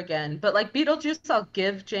all over again. But like Beetlejuice, I'll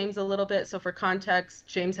give James a little bit. So for context,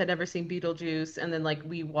 James had never seen Beetlejuice, and then like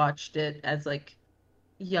we watched it as like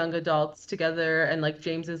young adults together, and like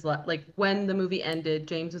James is like when the movie ended,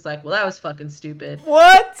 James was like, "Well, that was fucking stupid."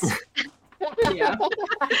 What? Yeah.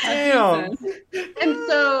 Damn. And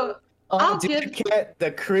so oh, I'll dude, give- I can't-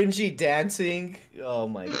 the cringy dancing. Oh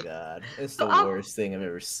my god, it's the So I'll- worst thing I've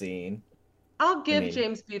ever seen. I'll give mean-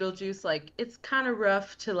 James Beetlejuice, like, it's kind of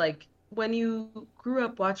rough to, like, when you grew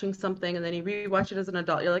up watching something and then you rewatch it as an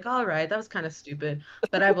adult, you're like, all right, that was kind of stupid,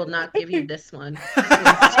 but I will not give you this one.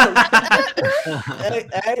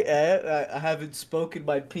 I haven't spoken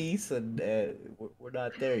my piece, and we're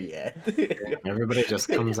not there yet. Everybody just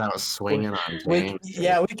comes out swinging on James.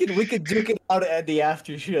 Yeah, we could duke it out at the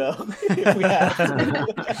after show if we have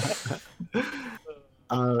to.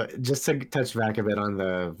 Just to touch back a bit on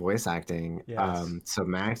the voice acting. Yes. So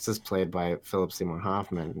Max is played by Philip Seymour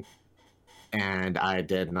Hoffman, and I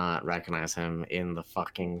did not recognize him in the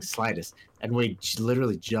fucking slightest. And we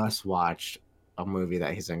literally just watched a movie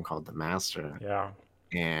that he's in called The Master, Yeah.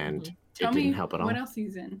 and it Tell didn't me help at all. what else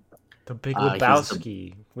he's in. The Big He's the-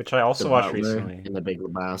 Lebowski, which I also The watched butler recently. in The Big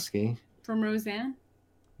Lebowski. From Roseanne?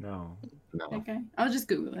 No. No, Okay. I'll just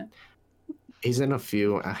Google it. he's in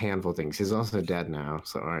a handful of things. He's also dead now,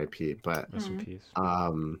 so R.I.P. But Rest in Mhm. peace.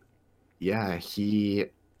 yeah,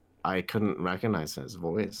 I couldn't recognize his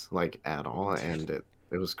voice like at all, and it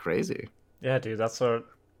was crazy. Yeah, dude, that's what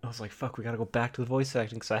I was like. Fuck, we gotta go back to the voice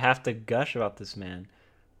acting because I have to gush about this man.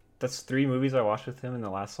 That's 3 movies I watched with him in the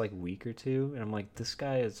last like week or two, and I'm like, this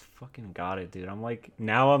guy is fucking got it, dude. I'm like,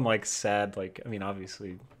 now I'm like sad. Like, I mean,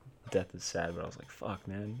 obviously, death is sad, but I was like, fuck,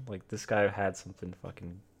 man. Like, this guy had something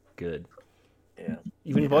fucking good. Yeah.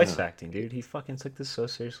 Even Yeah. voice acting, dude. He fucking took this so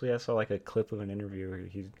seriously. I saw like a clip of an interview where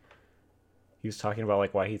he was talking about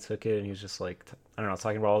like why he took it, and he was just like, I don't know,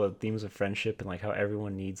 talking about all the themes of friendship and like how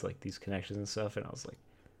everyone needs like these connections and stuff. And I was like,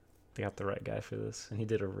 they got the right guy for this, and he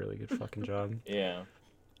did a really good fucking job. Yeah.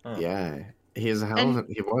 Huh. Yeah, he was a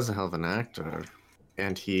hell of an actor,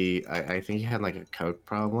 and I think he had like a coke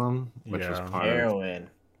problem, which was Yeah. part of Heroin.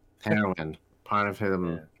 heroin, part of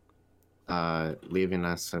him leaving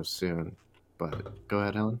us so soon. But go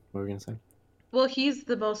ahead, Helen. What were you gonna say? Well, he's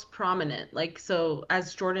the most prominent. Like, so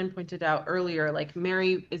as Jordan pointed out earlier, like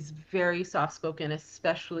Mary is very soft-spoken,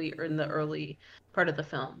 especially in the early part of the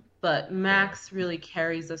film. But Max really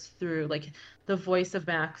carries us through, like the voice of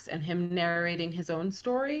Max and him narrating his own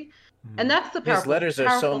story. And that's the His powerful, letters are so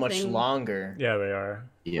powerful much thing. longer. Yeah, they are.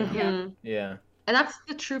 Yeah, Mhm. Yeah. And that's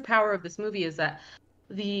the true power of this movie, is that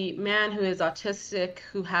the man who is autistic,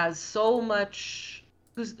 who has so much,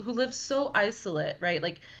 who lives so isolate, right?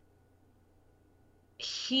 Like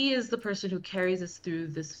he is the person who carries us through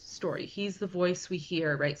this story. He's the voice we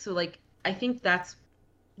hear, right? So like I think that's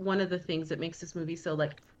one of the things that makes this movie so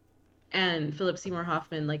like, and Philip Seymour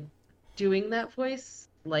Hoffman like doing that voice,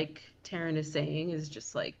 like Taryn is saying, is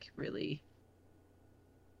just like really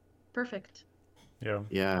perfect. Yeah.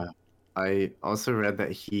 Yeah. I also read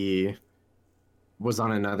that he was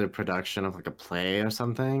on another production of like a play or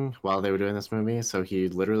something while they were doing this movie. So he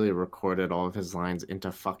literally recorded all of his lines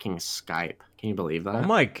into fucking Skype. Can you believe that? Oh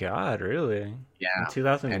my god, really? Yeah. In And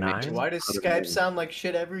 2009? it Why does Put it Skype in. sound like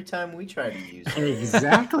shit every time we try to use it?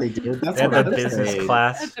 Exactly, dude. That's They had what the I'm business saying.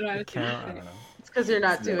 class That's what I was gonna account. I say. don't know. It's because you're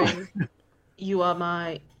not No. doing "You Are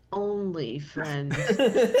My Only Friend."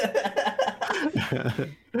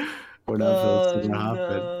 We're not Philip Oh Seymour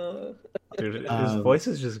Hoffman. no. Dude, his Um, voice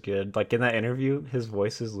is just good. Like in that interview, his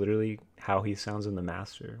voice is literally how he sounds in The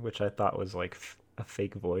Master, which I thought was like a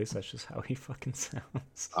fake voice. That's just how he fucking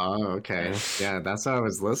sounds. Oh, okay. Yeah, that's what I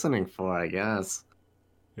was listening for, I guess.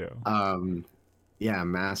 Yeah. Yeah,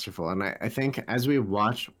 masterful. And I think as we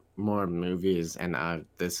watch more movies, and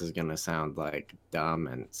this is gonna sound like dumb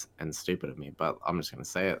and stupid of me, but I'm just gonna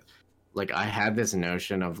say it. Like I had this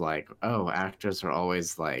notion of like, oh, actors are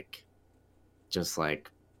always like just like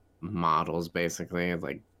models basically,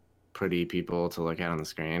 like pretty people to look at on the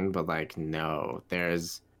screen, but like no,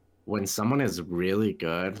 there's when someone is really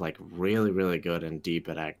good, like really, really good and deep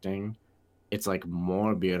at acting, it's like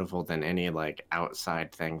more beautiful than any like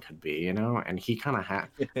outside thing could be, you know? And he kind of had,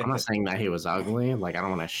 I'm not saying that he was ugly, like I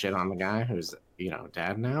don't want to shit on the guy who's,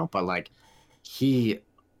 dead now, but like he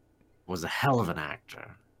was a hell of an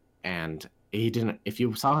actor. And he didn't, if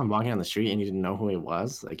you saw him walking on the street and you didn't know who he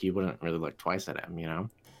was, like you wouldn't really look twice at him, you know?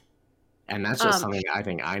 And that's just something I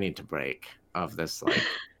think I need to break of this like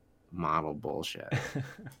model bullshit.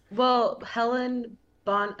 Well, Helena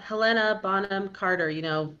Bonham Carter,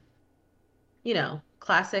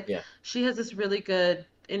 classic. Yeah. She has this really good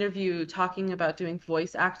interview talking about doing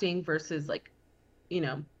voice acting versus like,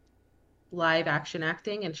 live action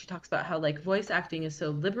acting. And she talks about how like voice acting is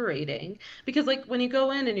so liberating because like when you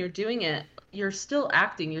go in and you're doing it, you're still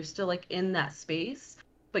acting, you're still like in that space,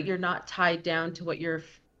 but you're not tied down to what you're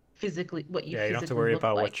physically, what you Yeah, you don't have to physically worry look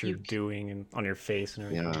about like. what you're doing and on your face and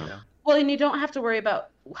everything. Yeah. Yeah. Well, and you don't have to worry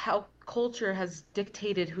about how culture has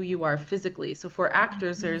dictated who you are physically. So for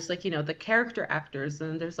actors, there's like, the character actors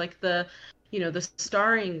and there's like the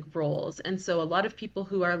starring roles. And so a lot of people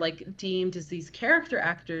who are like deemed as these character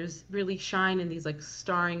actors really shine in these like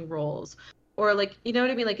starring roles. Or like, you know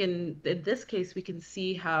what I mean? Like in this case, we can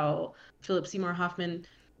see how Philip Seymour Hoffman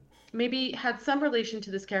maybe had some relation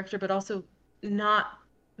to this character, but also not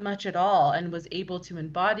much at all, and was able to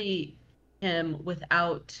embody him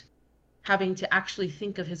without having to actually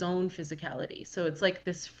think of his own physicality. So it's like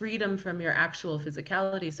this freedom from your actual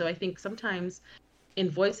physicality. So I think sometimes in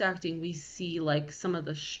voice acting, we see like some of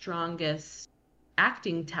the strongest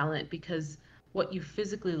acting talent because what you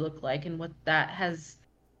physically look like and what that has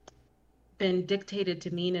been dictated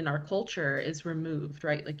to mean in our culture is removed,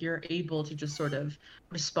 right? Like you're able to just sort of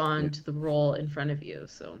respond to the role in front of you.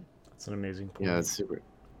 So That's an amazing point. Yeah,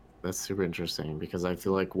 that's super interesting because I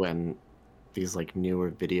feel like when these like newer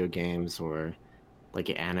video games or like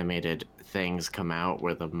animated things come out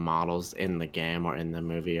where the models in the game or in the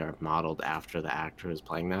movie are modeled after the actor who's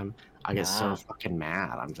playing them, I get so fucking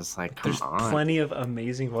mad. I'm just like, come There's on. plenty of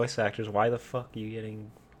amazing voice actors. Why the fuck are you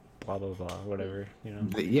getting blah blah blah, whatever,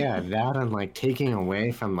 Yeah, that and like taking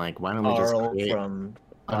away from like, why don't we just Carl create from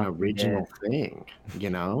an original Dead. thing,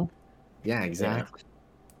 you know? Yeah, exactly.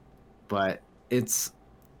 But it's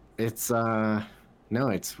no,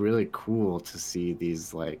 it's really cool to see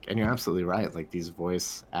these like, and you're absolutely right, like these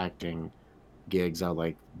voice acting gigs are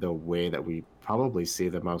like the way that we probably see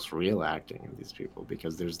the most real acting in these people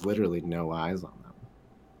because there's literally no eyes on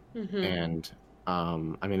them. And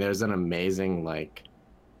I mean there's an amazing like,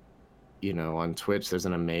 on Twitch there's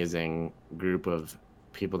an amazing group of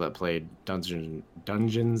people that play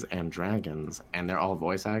Dungeons and Dragons, and they're all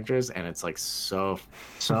voice actors, and it's like so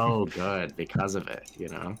good because of it,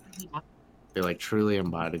 Yeah. They like truly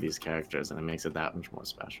embody these characters, and it makes it that much more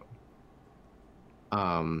special.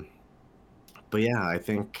 But yeah, I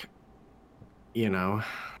think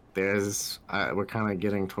there's we're kind of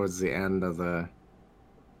getting towards the end of the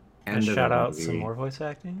And shout out some more voice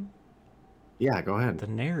acting. Yeah, go ahead. The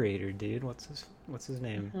narrator, dude, what's his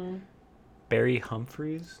name? Barry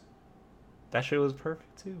Humphries. That shit was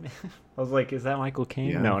perfect too, man. I was like, is that Michael Caine?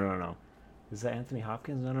 Yeah. No. Is that Anthony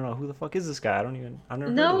Hopkins? No. Who the fuck is this guy? I've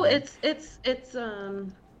never No, heard of him. it's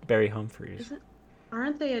Barry Humphries.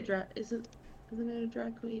 Aren't they isn't it a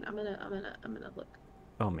drag queen? I'm gonna look.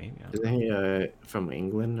 Oh, maybe. Isn't he from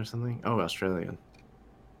England or something? Oh, Australian.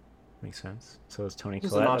 Makes sense. So is Tony This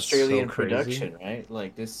is Collette. an That's so Australian crazy. production, right?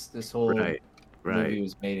 Like this whole Right. movie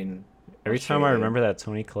was made in Every time I Australia. remember that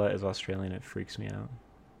Tony Collette is Australian, it freaks me out.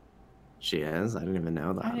 She is. I didn't even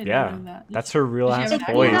know I that. didn't Yeah, know that. that's her real Did she ass have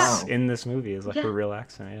an voice accent? in this movie. Is like Yeah. her real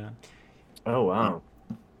accent. Yeah. Oh wow,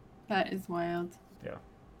 That is wild.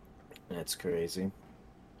 that's crazy.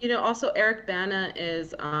 You know, also Eric Bana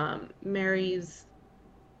is Mary's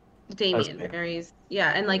Damien. Husband. Mary's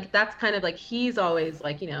and like that's kind of like he's always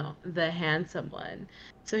like, you know, the handsome one.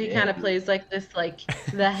 So he Yeah. kind of plays like this like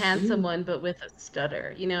the handsome one but with a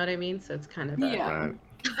stutter. You know what I mean? So it's kind of Yeah.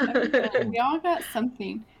 Right. We all got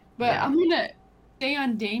something. But Yeah. I'm gonna stay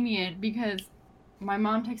on Damien because my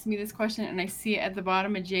mom texted me this question and I see it at the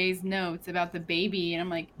bottom of Jay's notes about the baby and I'm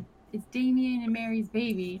like, it's Damien and Mary's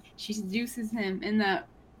baby. She seduces him in that,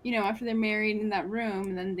 you know, after they're married in that room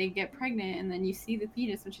and then they get pregnant and then you see the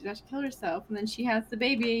fetus when she's about to kill herself and then she has the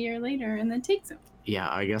baby a year later and then takes him. Yeah,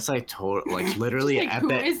 I guess I told like literally Like, at who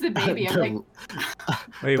the is the baby? I'm like,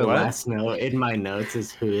 Wait, the what? last note in my notes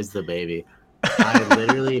is who is the baby. I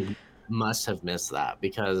literally must have missed that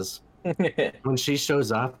because when she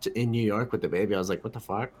shows up in New York with the baby, I was like, "What the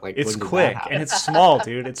fuck?" Like It's when did that quick happen? and it's small,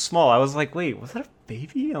 dude. It's small. I was like, wait, was that a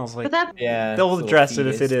baby? And I was but like, that's Yeah, they'll it's a address it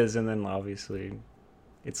little if it fetus. is, and then obviously,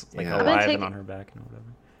 it's like Yeah. alive take and it- on her back and whatever.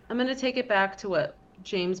 I'm gonna take it back to what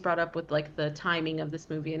James brought up with like the timing of this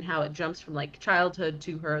movie and how it jumps from like childhood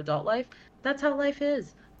to her adult life. That's how life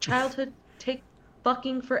is. Childhood takes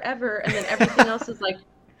fucking forever, and then everything else is like,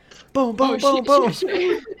 Boom, boom, oh, boom, shit, boom.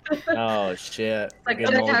 shit, shit. Oh shit. like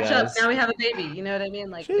Getting gotta old, catch up. guys. Now we have a baby. You know what I mean?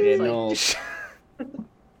 Like, Getting it's like old.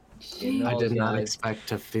 You I know, did not guys. expect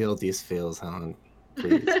to feel these feels, Helen.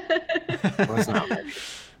 Please. Was not ready.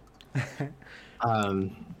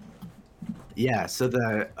 Yeah, so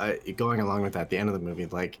the going along with that, the end of the movie,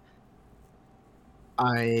 like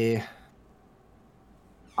I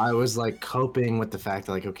was like coping with the fact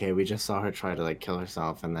that like, okay, we just saw her try to like kill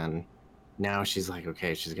herself, and then now she's like,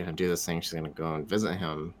 okay, she's gonna do this thing, she's gonna go and visit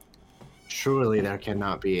him. Surely there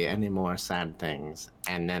cannot be any more sad things,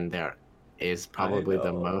 and then there is probably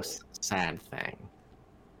the know. most sad thing,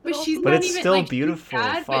 But she's But not it's even still like, she's beautiful,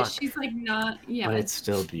 sad, but fuck. she's like not. Yeah. but it's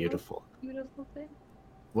still beautiful. beautiful thing.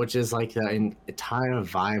 Which is like the entire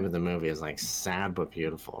vibe of the movie is like sad but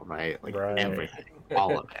beautiful, right? Like Right. everything,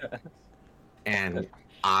 all of it. And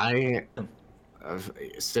I,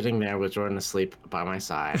 sitting there with Jordan asleep by my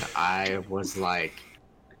side, I was like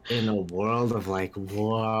in a world of like,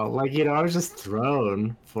 whoa, like, you know, I was just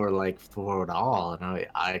thrown for it all. And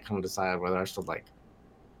I couldn't decide whether I should like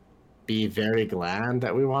be very glad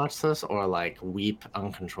that we watched this or like weep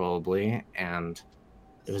uncontrollably. And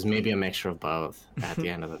it was maybe a mixture of both at the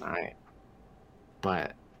end of the night.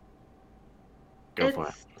 But go for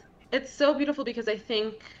it. It's so beautiful because I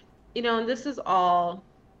think, you know, and this is all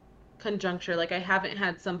conjuncture. Like I haven't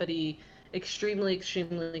had somebody extremely,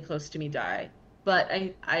 extremely close to me die. But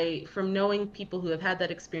I from knowing people who have had that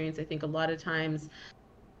experience, I think a lot of times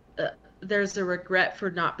there's a regret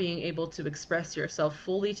for not being able to express yourself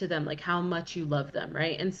fully to them, like how much you love them,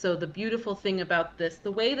 right? And so the beautiful thing about this,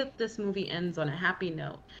 the way that this movie ends on a happy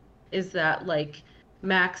note, is that like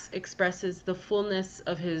Max expresses the fullness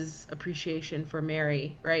of his appreciation for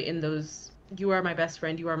Mary, right? In those, you are my best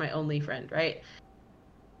friend, you are my only friend, right?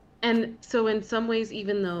 And so in some ways,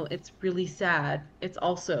 even though it's really sad, it's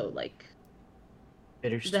also like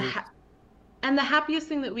Bittersweet. and the happiest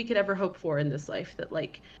thing that we could ever hope for in this life, that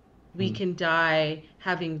like we can die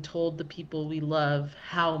having told the people we love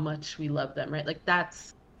how much we love them, right? Like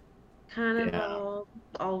that's kind of Yeah.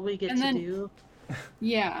 all we get And to then- do.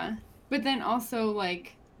 Yeah. But then also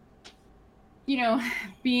like, you know,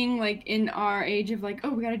 being like in our age of like, oh,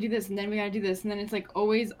 we gotta do this and then we gotta do this, and then it's like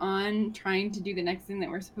always on trying to do the next thing that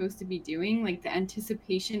we're supposed to be doing. Like the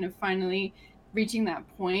anticipation of finally reaching that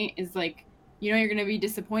point is like, you know, you're gonna be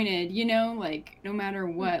disappointed, you know, like no matter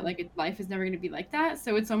what, like life is never gonna be like that.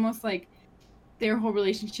 So it's almost like their whole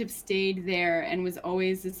relationship stayed there and was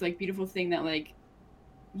always this like beautiful thing that like,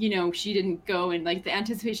 you know, she didn't go, and like the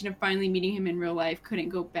anticipation of finally meeting him in real life couldn't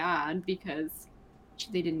go bad because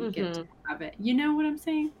they didn't get to have it. You know what I'm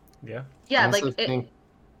saying? Yeah. Yeah, I also like think...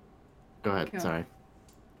 Go ahead, Go. sorry.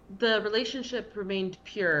 the relationship remained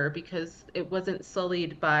pure because it wasn't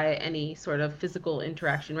sullied by any sort of physical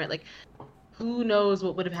interaction, right? Like, who knows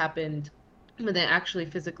what would have happened when they actually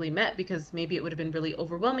physically met, because maybe it would have been really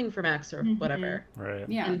overwhelming for Max or Mhm. whatever. Right.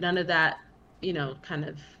 Yeah. And none of that, you know, kind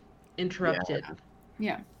of interrupted.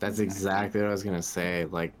 Yeah. That's exactly what I was gonna say.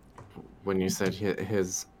 Like when you said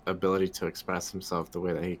his ability to express himself the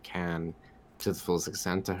way that he can to the fullest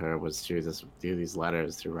extent to her was through these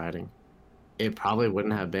letters, through writing. it probably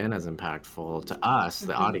wouldn't have been as impactful to us,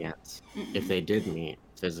 the Mhm. audience, if they did meet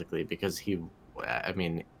physically, because I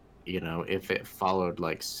mean, if it followed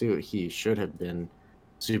like suit, he should have been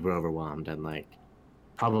super overwhelmed and like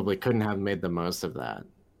probably couldn't have made the most of that.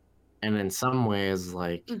 And in some ways,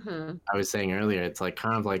 like Mm-hmm. I was saying earlier, it's like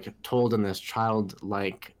kind of like told in this child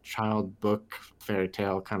book fairy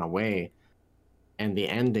tale kind of way. And the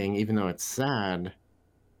ending, even though it's sad,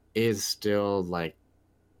 is still like,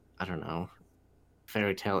 I don't know,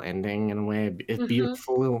 fairy tale ending in a way. It's Mhm.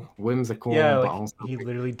 beautiful, whimsical, Yeah, but like also he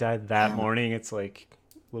literally died that Yeah. morning. It's like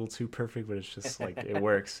a little too perfect, but it's just like it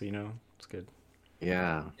works, It's good.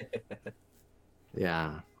 yeah.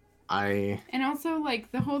 Yeah. I And also, like,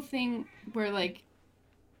 the whole thing where, like,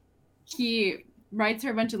 he writes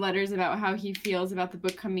her a bunch of letters about how he feels about the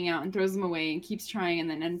book coming out and throws them away and keeps trying and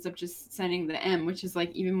then ends up just sending the M, which is,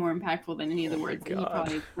 like, even more impactful than any of the Oh my words that he God.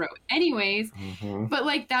 probably wrote anyways. mhm. But,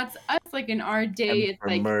 like, that's us, like, in our day, M it's for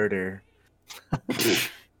like, murder.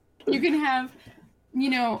 you can have,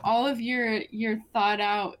 all of your thought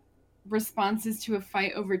out responses to a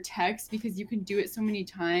fight over text because you can do it so many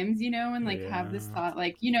times, and like have this Yeah. thought,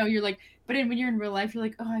 like, you're like, but when you're in real life, you're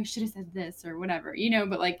like, oh, I should have said this or whatever,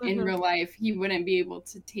 but like in Mhm. real life, he wouldn't be able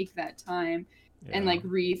to take that time and Yeah. like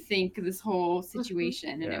rethink this whole situation,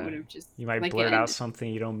 and it Yeah. would have just You might like blurt it out ended.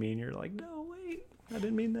 something you don't mean. You're like, no, wait, I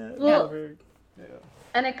didn't mean that. Well- Whatever. Yeah.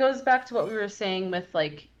 And it goes back to what we were saying with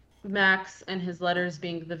like Max and his letters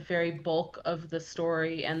being the very bulk of the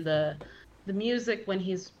story, and the music when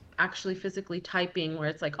he's actually physically typing, where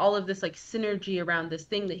it's like all of this like synergy around this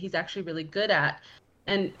thing that he's actually really good at.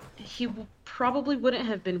 And he probably wouldn't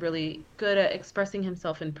have been really good at expressing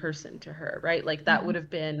himself in person to her, right? Like that would have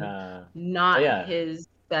been not yeah. his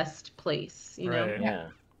best place, Right. Yeah.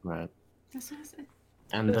 Right. That's what I said.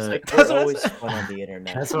 And It's like That's we're what I always said. fun on the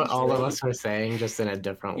internet. that's what all of us were saying, just in a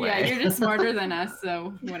different way. Yeah, you're just smarter than us,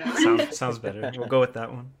 so whatever. Sounds better. We'll go with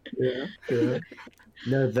that one. Yeah.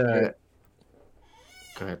 No, go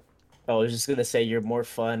ahead. I was just gonna say you're more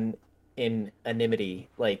fun in anonymity.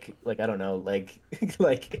 Like I don't know, like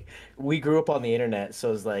like we grew up on the internet,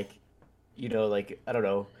 so it's like, like I don't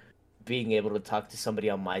know, being able to talk to somebody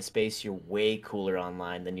on MySpace, you're way cooler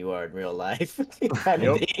online than you are in real life. kind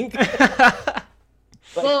of thing. Like,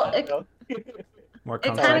 Well, I don't know. More It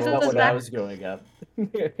kinda That's comfortable. not goes when back- I was growing up.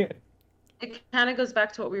 It kind of goes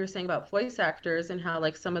back to what we were saying about voice actors and how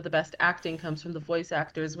like some of the best acting comes from the voice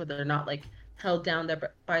actors where they're not like held down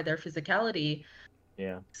by their physicality.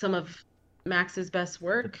 Yeah. Some of Max's best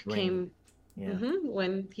work brain. came Yeah.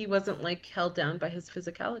 when he wasn't like held down by his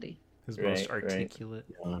physicality. His Right, most right. articulate.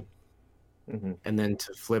 Mm-hmm. And then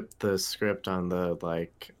to flip the script on the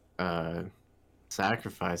like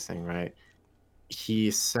sacrificing, right?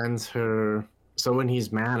 He sends her. So when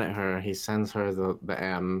he's mad at her, he sends her the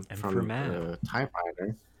M M for from mad. the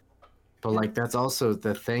typewriter. But like that's also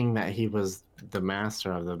the thing that he was the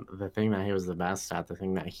master of, the thing that he was the best at, the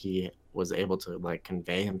thing that he was able to like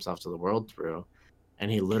convey himself to the world through.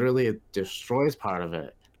 And he literally destroys part of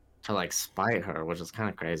it to like spite her, which is kind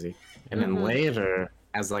of crazy. And then Mhm. later,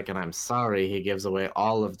 as like an I'm sorry, he gives away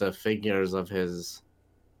all of the figures of his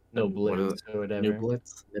Noblins or whatever.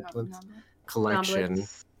 niblets collection,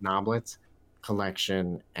 Omelets. noblets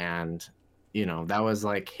collection, and that was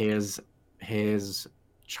like his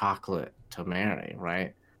chocolate to Mary,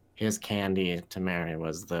 right? His candy to Mary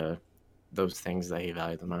was those things that he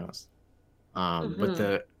valued the most.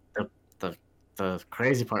 But the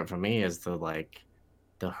crazy part for me is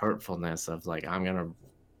the hurtfulness of like, I'm gonna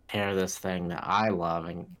tear this thing that I love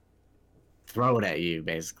and throw it at you,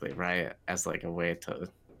 basically, right? As like a way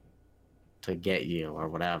to get you or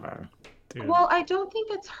whatever. Dude. Well, I don't think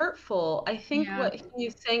it's hurtful. I think Yeah. what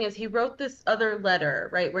he's saying is he wrote this other letter,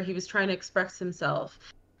 right, where he was trying to express himself.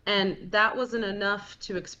 And that wasn't enough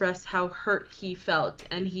to express how hurt he felt.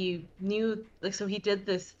 And he knew, like, so he did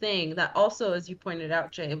this thing that also, as you pointed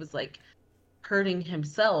out, Jay, it was like hurting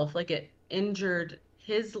himself. Like it injured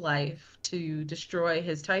his life to destroy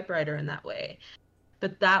his typewriter in that way.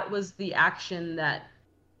 But that was the action that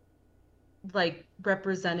like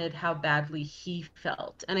represented how badly he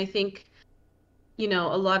felt. And I think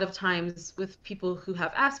a lot of times with people who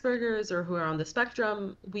have Asperger's or who are on the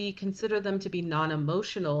spectrum, we consider them to be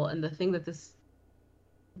non-emotional. And the thing that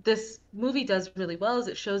this movie does really well is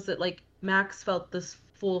it shows that like Max felt this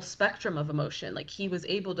full spectrum of emotion. Like he was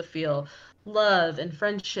able to feel love and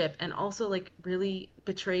friendship and also like really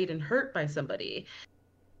betrayed and hurt by somebody.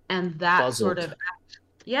 And that sort of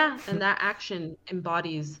and that action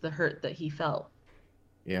embodies the hurt that he felt.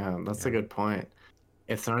 Yeah, that's a good point.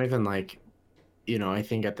 It's not even like, I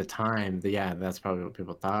think at the time, that's probably what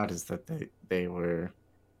people thought, is that they were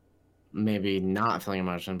maybe not feeling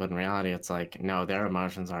emotion, but in reality, it's like, no, their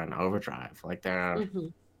emotions are in overdrive. Like they're,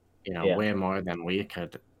 Mhm. Yeah. way more than we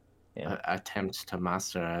could Yeah. attempt to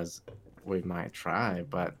muster as we might try.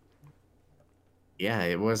 But yeah,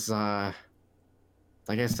 it was,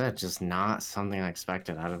 like I said, just not something I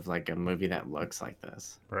expected out of like a movie that looks like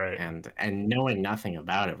this. Right. And knowing nothing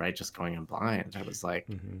about it, right? Just going in blind. It was like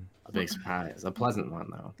Mm-hmm. a big surprise. A pleasant one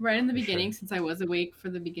though. Right in the For beginning, sure. since I was awake for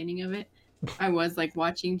the beginning of it, I was like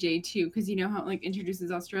watching J2 because you know how it like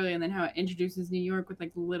introduces Australia and then how it introduces New York with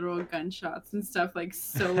like literal gunshots and stuff like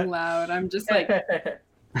so loud. I'm just like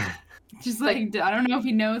I don't know if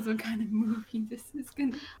he knows what kind of movie this is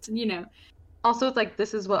gonna, you know. Also, it's like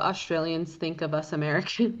this is what Australians think of us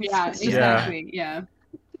Americans. Yeah, It's just- exactly. Yeah.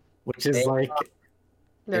 Which is like,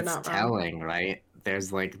 They're it's not wrong. telling, right?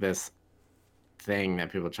 There's like this thing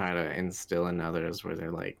that people try to instill in others where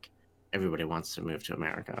they're like, everybody wants to move to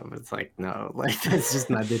America. But it's like, no, like that's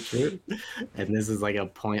just not the truth. And this is like a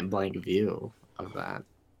point blank view of that.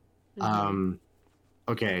 Mhm.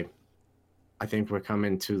 Okay. I think we're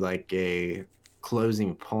coming to like a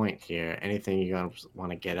closing point here. Anything you guys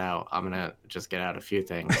want to get out? I'm gonna just get out a few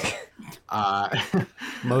things. Most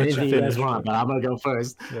Anything you guys finished. want, but I'm gonna go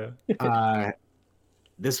first. Yeah.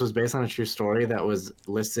 This was based on a true story that was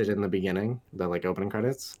listed in the beginning, the like opening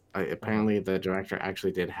credits. Apparently, the director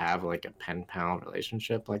actually did have like a pen pal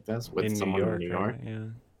relationship like this with In New someone York, in New York. right? Yeah.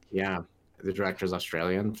 Yeah, the director's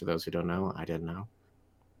Australian. For those who don't know, I didn't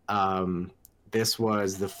know. This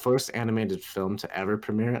was the first animated film to ever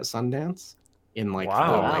premiere at Sundance in like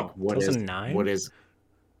Wow. the, Wow. like what is 2009? what is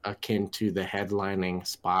akin to the headlining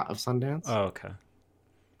spot of Sundance. Oh, okay.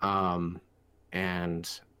 And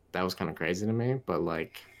that was kind of crazy to me, but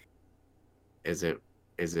like, is it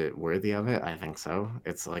worthy of it? I think so.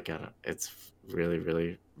 It's like it's really,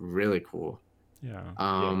 really, really cool. Yeah.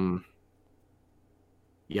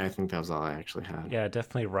 Yeah, I think that was all I actually had. Yeah, it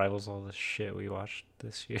definitely rivals all the shit we watched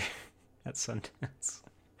this year at Sundance.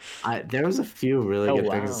 There was a few really Oh, good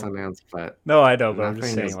things wow. at Sundance, but No, I know, but I'm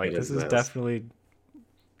just Nothing as saying, like, good this as is this. definitely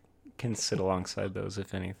can sit alongside those,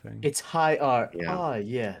 if anything. It's high art. Yeah. Ah,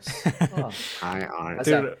 yes. Ah. high art.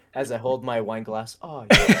 Dude. As I hold my wine glass. Oh,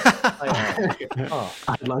 yes. High art. Oh,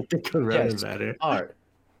 I like the Corona yes. better. Art.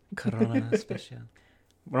 Corona Special.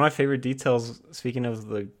 One of my favorite details, speaking of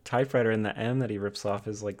the typewriter and the M that he rips off,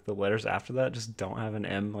 is like the letters after that just don't have an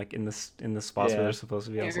M like in the spots Yeah. where they're supposed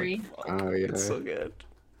to be. I was Very. like, fuck, Oh yeah. it's so good.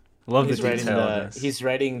 Love He's the writing detail. in the this. he's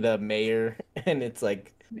writing the mayor, and it's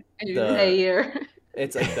like The- Mayor.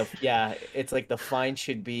 it's like it's like the fine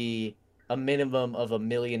should be a minimum of $1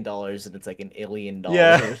 million, and it's like $1 billion.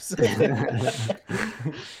 Yeah.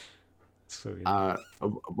 So good.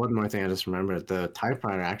 One more thing I just remembered: the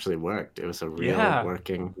typewriter actually worked. It was a real Yeah.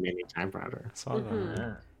 working mini typewriter. I saw that. Mhm.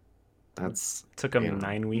 Yeah. That's Took him You know.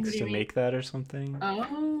 9 weeks What do to you make that or something.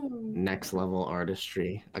 Oh. next level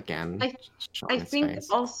artistry again. shot I in its think face.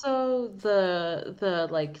 also the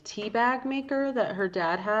like tea bag maker that her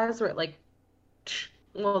dad has, where it like,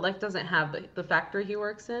 well, like doesn't have the factory he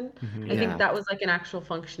works in. Mhm. I Yeah. think that was like an actual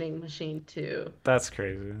functioning machine too. That's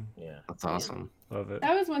crazy. Yeah. That's awesome. Love it.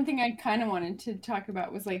 That was one thing I kind of wanted to talk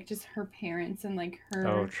about was like just her parents and like her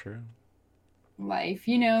Oh, true. life.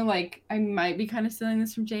 You know, like I might be kind of stealing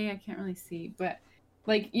this from Jay. I can't really see, but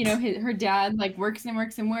like you know, her dad like works and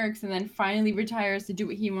works and works, and then finally retires to do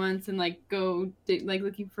what he wants and like go like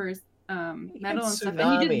looking for his medal and stuff. And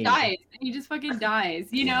he Tsunami. just dies. And he just fucking dies.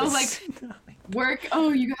 You know, like work. Oh,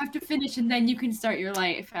 you have to finish, and then you can start your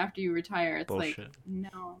life after you retire. It's Bullshit. like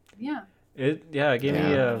no, yeah. It gave me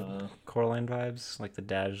Yeah. Coraline vibes. Like the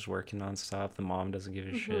dad is working nonstop, the mom doesn't give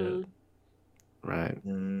a shit, Mhm. Right.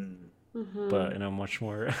 Mm. Mhm. but in a much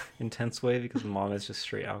more intense way because the mom is just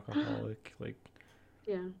straight alcoholic. Like,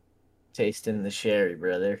 yeah. Tasting the sherry,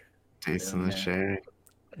 brother. Tasting the Yeah. sherry.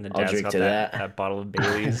 and the I'll dad's drink got to that, that. bottle of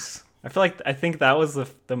Bailey's. I think that was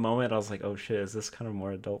the moment I was like, oh shit, is this kind of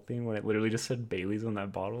more adult theme when it literally just said Bailey's on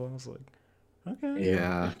that bottle? I was like, okay,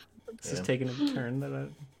 Yeah. this is Yeah. taking a turn that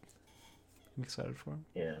I'm excited for.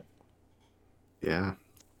 Yeah. Yeah.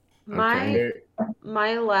 My Here-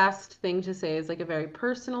 my last thing to say is like a very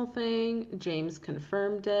personal thing. James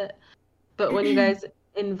confirmed it. But when you guys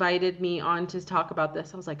invited me on to talk about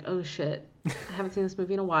this, I was like, oh shit. I haven't seen this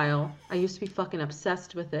movie in a while. I used to be fucking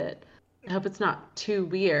obsessed with it. I hope it's not too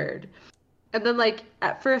weird. And then like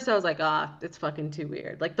at first I was like, it's fucking too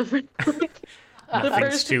weird. Like the first the Nothing's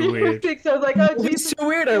first too few weird. weeks, I was like, oh It's Jesus. too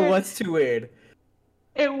weird or what's too weird?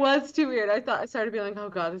 It was too weird. I started being like, oh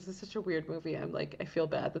god, this is such a weird movie. I'm like, I feel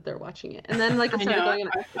bad that they're watching it. And then like it I started know. going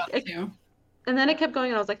I felt it- too. and then it kept going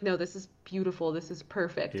and I was like, no, this is beautiful. This is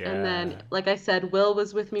perfect. And Yeah. then like I said, Will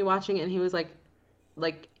was with me watching it and he was like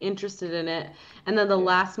like interested in it. And then the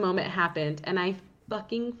last moment happened, and I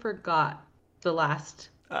fucking forgot the last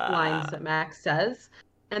lines that Max says.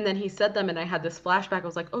 And then he said them, and I had this flashback. I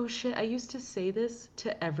was like, oh shit, I used to say this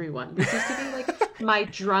to everyone. This used to be like my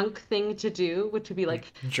drunk thing to do, which would be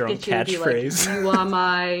like Drunk get you to be catchphrase. like, you are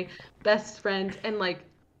my best friend. And like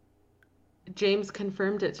James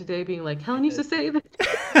confirmed it today, being like, Helen used to say this.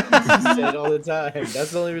 You say it all the time.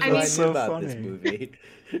 That's the only reason I I mean- knew So about this funny. movie.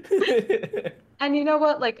 And you know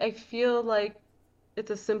what? Like, I feel like it's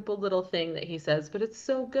a simple little thing that he says, but it's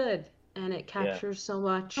so good. And it captures so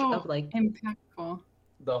much Oh, of like, impactful.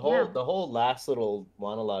 The whole last little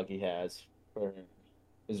monologue he has for her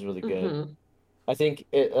is really good. mhm. I think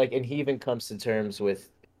it like, and he even comes to terms with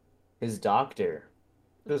his doctor.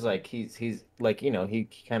 Because like he's like, he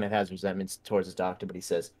kind of has resentments towards his doctor, but he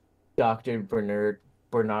says Dr. Bernard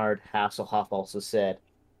Hasselhoff also said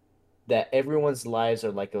that everyone's lives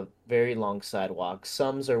are like a very long sidewalk.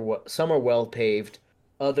 Some are well paved,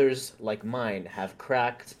 others like mine have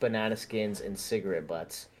cracked banana skins and cigarette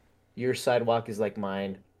butts. Your sidewalk is like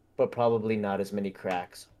mine, but probably not as many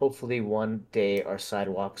cracks. Hopefully one day our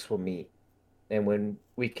sidewalks will meet, and when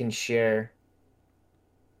we can share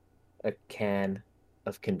a can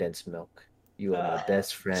of condensed milk. You are my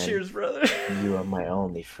best friend. Cheers, brother. And you are my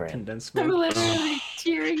only friend. Condensed I'm milk. literally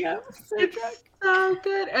tearing up. So It's drunk. so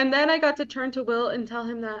good. And then I got to turn to Will and tell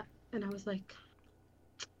him that. And I was like,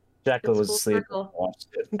 Jackal It's was full asleep. circle. I watched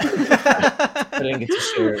it. I didn't get to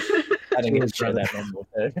share. I didn't get to share that moment with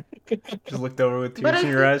her. Just looked over with But tears I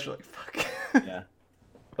in your eyes. You're like, fuck. Yeah.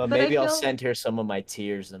 But But I maybe I'll feel- send her some of my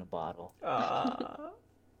tears in a bottle.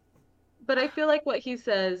 but I feel like what he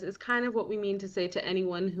says is kind of what we mean to say to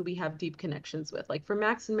anyone who we have deep connections with. Like for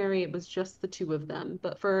Max and Mary, it was just the two of them.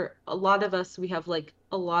 But for a lot of us, we have like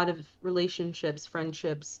a lot of relationships,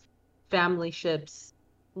 friendships, family ships,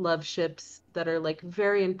 love ships that are like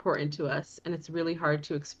very important to us. And it's really hard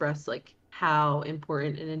to express like how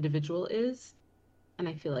important an individual is. And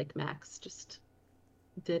I feel like Max just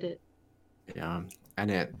did it. Yeah, and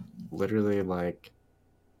it literally like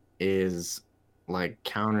is like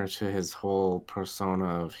counter to his whole persona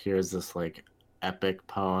of here's this like epic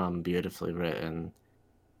poem beautifully written,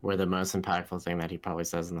 where the most impactful thing that he probably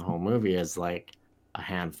says in the whole movie is like a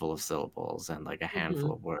handful of syllables and like a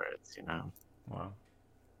handful of words, you know. Wow.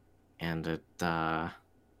 And it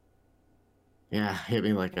yeah, hit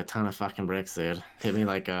me like a ton of fucking bricks, dude. Hit me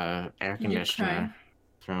like a air Did you conditioner cry?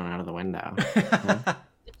 thrown out of the window.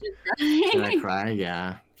 Did I cry?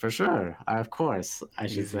 Yeah, for sure. Of course, I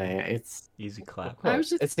should Easy. say it's Easy clap. I was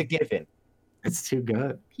just- It's the given. it's too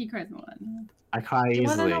good. He cries a lot. I cry You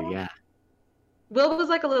wanna easily. know- Yeah. Will was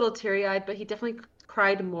like a little teary-eyed, but he definitely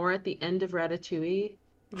cried more at the end of Ratatouille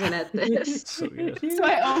than at this. So good. So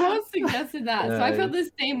I almost suggested that. So I felt Nice.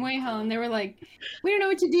 the same way, Helen. They were like, we don't know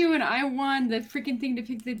what to do. And I won the freaking thing to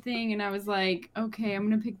pick the thing. And I was like, okay, I'm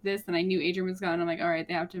going to pick this. And I knew Adrian was gone. I'm like, all right,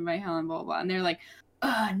 they have to invite Helen, blah, blah, blah. And they're like,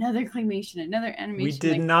 another claymation, another animation.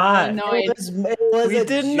 did like, not. all annoyed. It was We a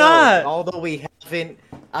did joke, not. Although we haven't.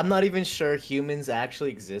 I'm not even sure humans actually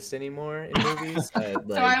exist anymore in movies.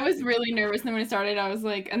 So I was really nervous. And then when it started, I was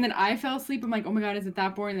like, and then I fell asleep. I'm like, oh my God, is it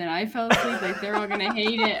that boring? And then I fell asleep. Like, they're all going to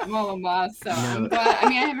hate it, blah, blah, blah. So I'm No. glad. I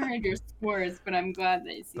mean, I haven't heard your scores, but I'm glad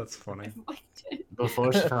that you That's funny. liked it.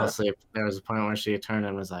 Before she fell asleep, there was a point where she turned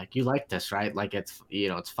and was like, "You like this, right? Like it's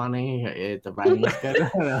it's funny. The writing is good."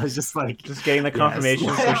 And I was just like, Just getting the Yes.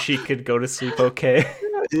 confirmation so she could go to sleep okay.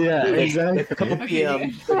 "Yeah, The exactly."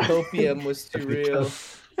 copium was too real.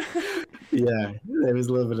 Yeah, there was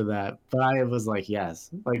a little bit of that, but I was like, "Yes,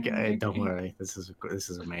 like don't Okay. worry, this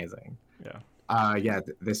is amazing." Yeah. Yeah.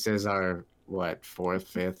 This is our fourth,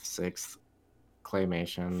 fifth, sixth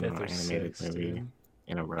claymation Fifth or or animated sixth, movie dude.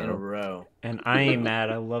 in a row. In a row. And I ain't mad.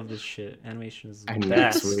 I love this shit. Animation is the And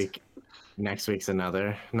best. next week's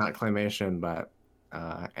another, not claymation, but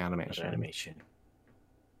animation. Animation.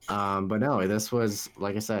 But no, this was,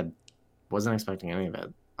 like I said, wasn't expecting any of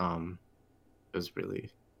it. It was really,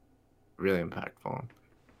 really impactful.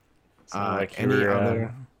 Sounded like any you were,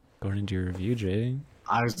 other? going into your review, Jay.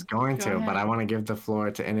 I was going Go to, but I ahead. want to give the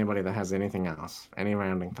floor to anybody that has anything else. Any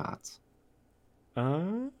rounding thoughts?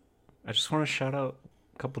 I just want to shout out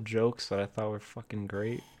a couple jokes that I thought were fucking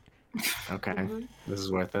great. Okay, Mhm. this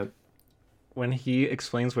is worth it. When he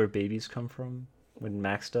explains where babies come from, when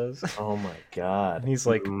Max does, Oh my and god. he's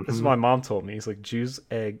like, "This is Mhm. what my mom told me." He's like, "Jews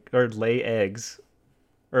lay eggs,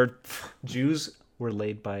 or Jews were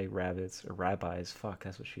laid by rabbits or rabbis." Fuck,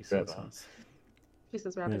 that's what she said. Rabbis. She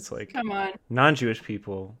says And rabbits. it's like Come on. non-Jewish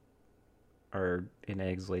people are in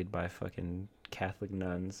eggs laid by fucking Catholic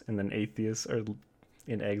nuns, and then atheists are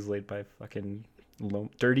in eggs laid by fucking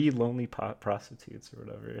dirty, lonely prostitutes or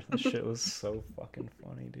whatever. That shit was so fucking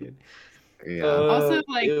funny, dude. Yeah. Also,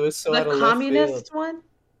 like, it was so The out of left communist field. one?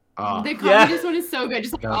 Oh, the Yeah. communist one is so good.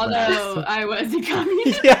 Just like, So although bad. I was a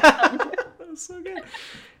communist. Yeah, that was so good.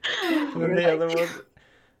 And then the other one,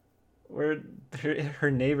 where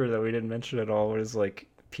her neighbor that we didn't mention at all was like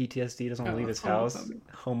PTSD doesn't Oh, leave his house.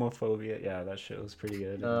 homophobia. Homophobia. Yeah, that shit was pretty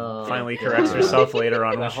good. And Oh, finally yeah. corrects herself later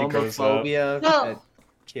on The when she grows up. homophobia Well- that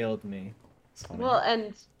killed me. It's funny. Well,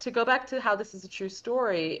 and to go back to how this is a true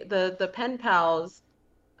story, the pen pals,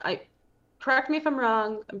 correct me if I'm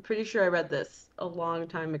wrong, I'm pretty sure I read this a long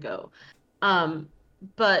time ago.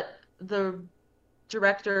 But the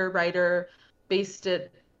writer based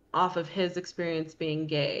it off of his experience being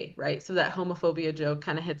gay, right? So that homophobia joke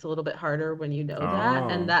kind of hits a little bit harder when you know that, Oh.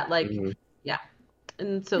 and that like Mhm.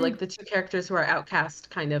 and so like the two characters who are outcast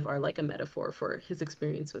kind of are like a metaphor for his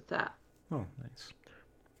experience with that. Oh, nice.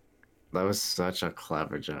 That was such a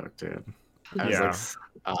clever joke, dude. I was Yeah.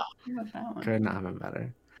 like, I love that one. could not have been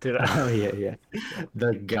better. Dude, Oh yeah.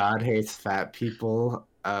 The God hates fat people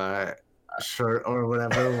shirt or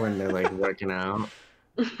whatever when they're like working out.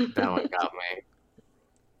 That one got me.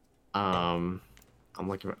 I'm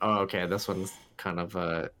looking. Oh, okay. This one's kind of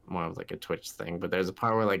more of like a Twitch thing, but there's a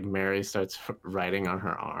part where like Mary starts writing on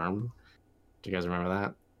her arm. Do you guys remember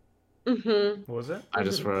that? Mm-hmm. what was it? I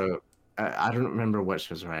just Mhm. wrote. I don't remember what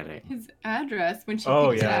she was writing. His address when she Oh,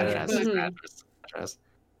 picks yeah, out yeah. his book. Mhm. Address.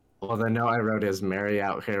 Well, the note I wrote is Mary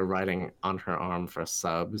out here writing on her arm for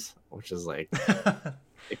subs, which is like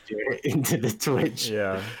if you're into the Twitch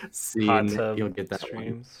Yeah. scene, Hot tub you'll get that one.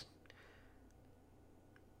 streams.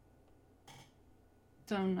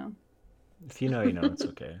 Don't know. If you know, you know. It's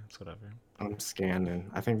okay. It's whatever. I'm scanning.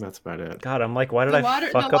 I think that's about it. God, I'm like, why did The I water-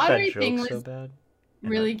 fuck the up that lottery joke thing so was bad?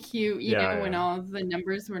 Really cute, you Yeah, know, when yeah. all the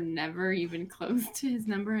numbers were never even close to his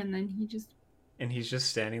number, and then he just And he's just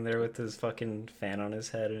standing there with his fucking fan on his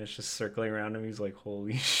head, and it's just circling around him. He's like,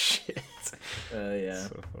 "Holy shit!" Yeah,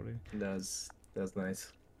 So funny. that was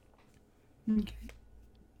nice. okay.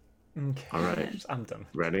 Okay. All right. I'm done.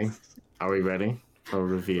 Ready? Are we ready for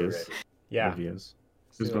reviews? We're ready. Yeah. Reviews.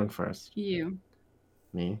 Who's So- going first? You.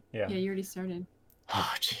 Me? Yeah. Yeah, you already started.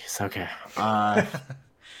 Oh, jeez. Okay.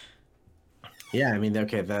 Yeah, I mean,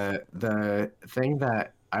 okay, the thing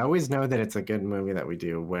that I always know that it's a good movie that we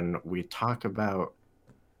do when we talk about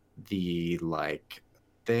the like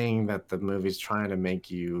thing that the movie's trying to make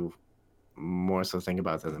you more so think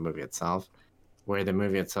about than the movie itself, where the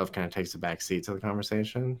movie itself kind of takes a back seat to the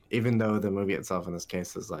conversation, even though the movie itself in this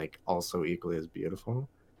case is like also equally as beautiful.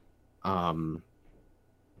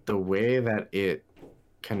 The way that it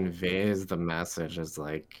conveys the message is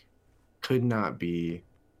like could not be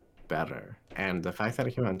better, and the fact that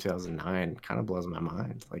it came out in 2009 kind of blows my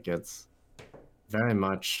mind. Like it's very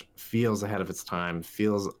much feels ahead of its time,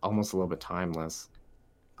 feels almost a little bit timeless,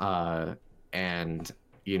 and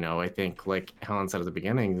you know, I think like Helen said at the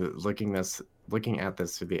beginning, looking at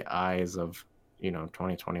this through the eyes of, you know,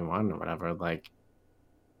 2021 or whatever, like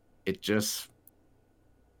it just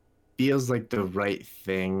feels like the right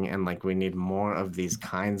thing, and like we need more of these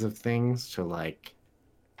kinds of things to like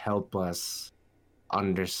help us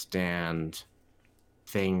understand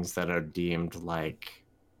things that are deemed like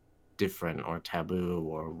different or taboo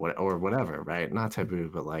or whatever, right? Not taboo,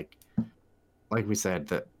 but like we said,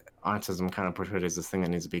 that autism kind of portrayed as this thing that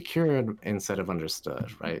needs to be cured instead of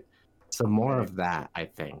understood, right? So more of that, I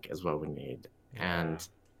think, is what we need. And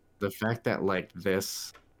the fact that like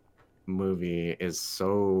this movie is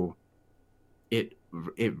so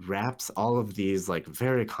it wraps all of these like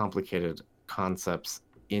very complicated concepts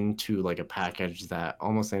into like a package that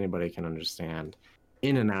almost anybody can understand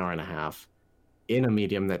in an hour and a half in a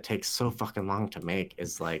medium that takes so fucking long to make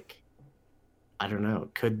is like, I don't know,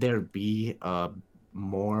 could there be a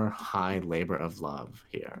more high labor of love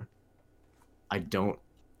here? I don't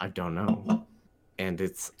know. And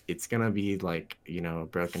it's gonna be like, you know, a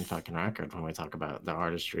broken fucking record when we talk about the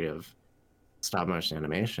artistry of stop motion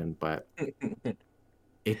animation, but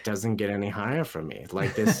it doesn't get any higher for me.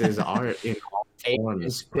 Like this is art in all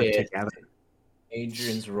forms put pissed. together.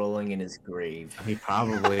 Adrian's rolling in his grave. He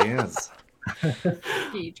probably is.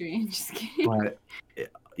 Adrian, just kidding. But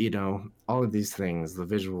you know, all of these things, the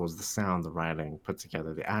visuals, the sound, the writing put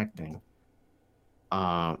together, the acting,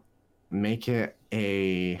 make it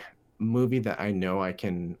a movie that I know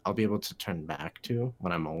I'll be able to turn back to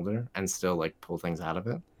when I'm older and still like pull things out of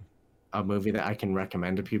it. A movie that I can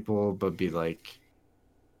recommend to people, but be like,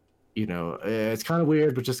 you know, it's kind of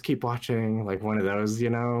weird, but just keep watching, like one of those, you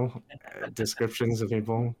know, descriptions of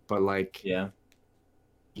people. But like, Yeah.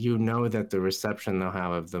 you know that the reception they'll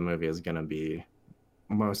have of the movie is going to be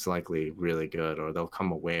most likely really good, or they'll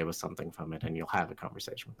come away with something from it and you'll have a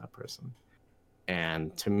conversation with that person.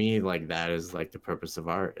 And to me, like, that is like the purpose of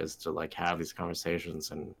art, is to like have these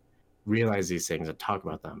conversations and realize these things and talk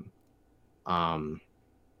about them.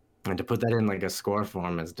 And to put that in like a score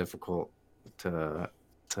form is difficult to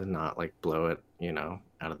not like blow it,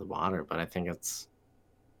 out of the water. But I think it's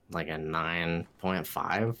like a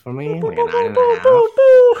 9.5 for me, like a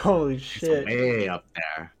 9.5. Holy It's shit. way up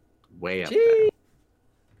there. Way up Gee. there.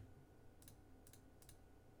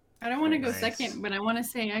 I don't want to go Nice. second, but I want to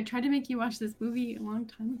say I tried to make you watch this movie a long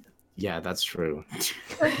time ago. Yeah, that's true. She's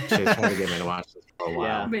trying to get me to watch this for a while.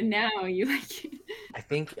 Yeah. But now you like it. I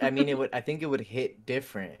think it would hit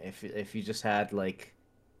different if you just had like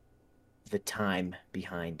the time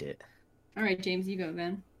behind it. All right, James, you go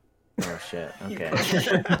then. Oh shit. Okay.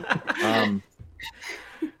 Um,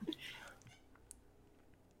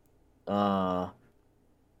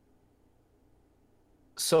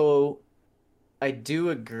 So I do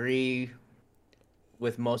agree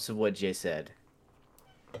with most of what Jay said.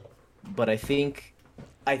 But I think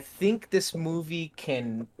this movie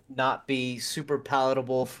can not be super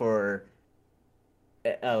palatable for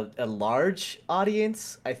a large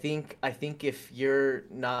audience. I think if you're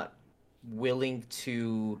not willing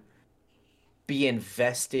to be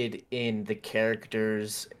invested in the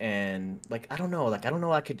characters, and like I don't know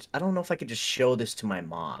if I could just show this to my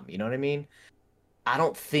mom, you know what I mean? I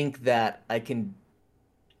don't think that I can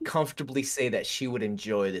comfortably say that she would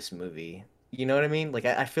enjoy this movie. You know what I mean? Like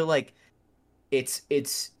I feel like it's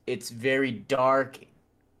very dark.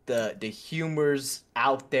 The humor's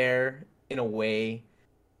out there in a way.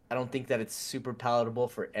 I don't think that it's super palatable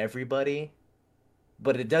for everybody,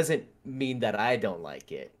 but it doesn't mean that I don't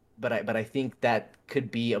like it. But I think that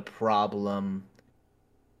could be a problem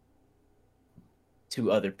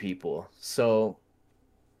to other people. So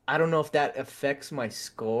I don't know if that affects my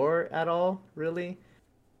score at all, really.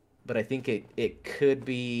 But I think it could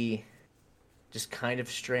be just kind of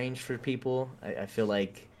strange for people. I feel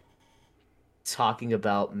like talking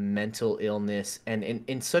about mental illness and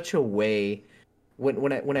in such a way,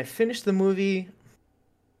 when I finished the movie,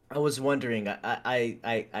 I was wondering,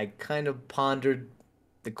 I kind of pondered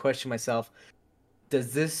the question myself,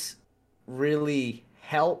 does this really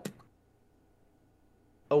help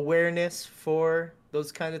awareness for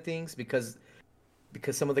those kind of things? Because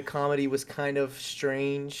some of the comedy was kind of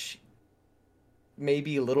strange,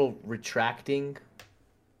 maybe a little retracting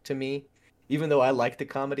to me, even though I like the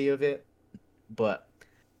comedy of it. But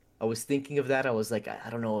I was thinking of that. I was like,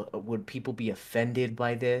 I don't know, would people be offended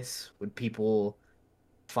by this? Would people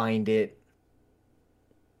find it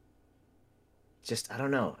just, I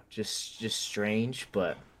don't know, just strange?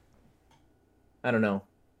 But I don't know.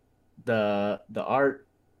 The art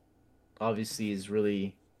obviously is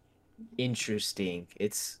really interesting.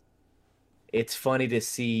 It's funny to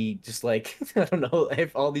see, just like I don't know,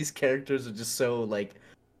 if all these characters are just so like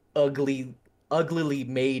uglily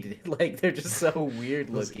made. Like they're just so weird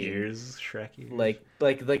those looking. ears, Shrek ears. Like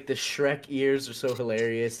the Shrek ears are so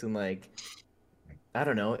hilarious, and like I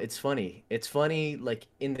don't know, it's funny. It's funny like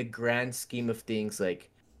in the grand scheme of things, like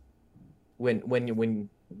when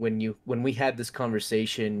we had this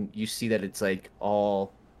conversation, you see that it's like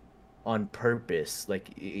all on purpose.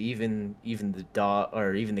 Like even the dog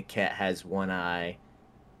or even the cat has one eye.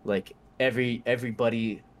 Like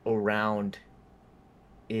everybody around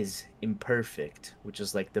is imperfect, which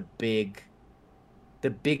is like the big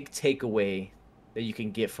takeaway that you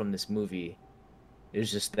can get from this movie, is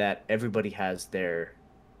just that everybody has their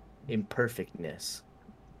imperfectness,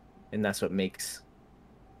 and that's what makes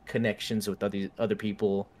connections with other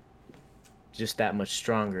people just that much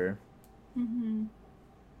stronger. Mm-hmm.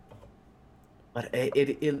 But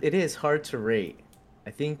it is hard to rate. I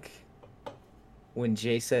think when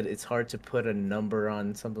Jay said it's hard to put a number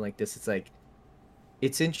on something like this, it's like,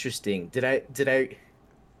 it's interesting. Did I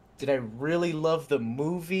really love the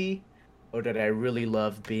movie, or did I really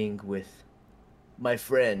love being with my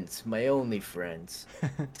friends, my only friends,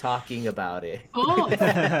 talking about it? Oh,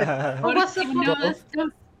 Well, what's the no, that's so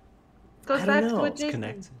Goes I don't back to know. what It's Jason.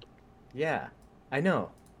 connected. Yeah, I know.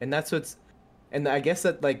 And and I guess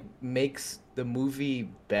that like makes the movie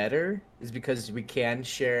better, is because we can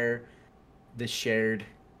share the shared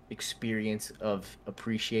experience of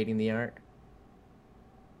appreciating the art.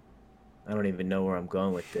 I don't even know where I'm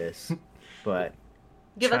going with this, but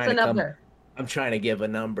Give us trying a to come- number. I'm trying to give a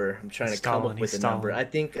number. I'm trying to come up He's with a number. stalling. I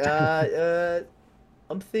think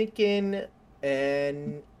I'm thinking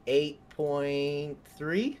an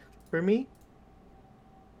 8.3 for me.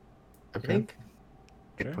 I Okay. think.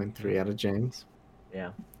 8.3 out of James.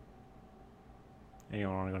 Yeah.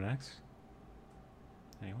 Anyone want to go next?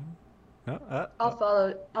 Anyone? No.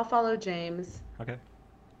 I'll follow James. Okay.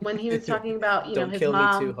 When he was talking about, you know, Don't his kill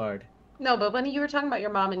mom. me too hard. No, but when you were talking about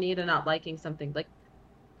your mom and Nita not liking something, like,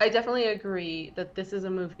 I definitely agree that this is a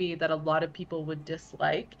movie that a lot of people would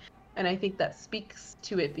dislike, and I think that speaks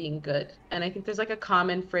to it being good. And I think there's like a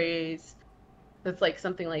common phrase that's like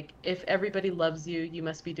something like, if everybody loves you, you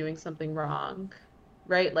must be doing something wrong,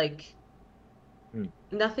 right? Like,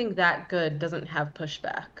 nothing that good doesn't have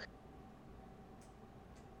pushback.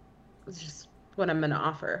 It's just what I'm gonna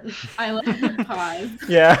offer. I like the pause.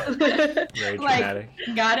 Yeah. Very dramatic.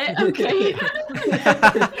 Like, got it? Okay.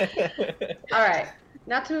 All right.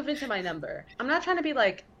 Not to move into my number. I'm not trying to be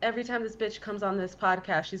like, every time this bitch comes on this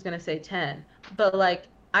podcast, she's going to say 10. But like,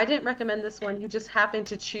 I didn't recommend this one. You just happened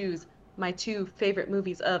to choose my 2 favorite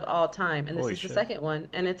movies of all time. And this Holy is shit. the second one.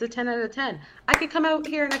 And it's a 10 out of 10. I could come out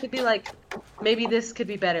here and I could be like, maybe this could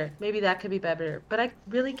be better. Maybe that could be better. But I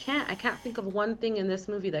really can't. I can't think of one thing in this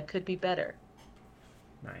movie that could be better.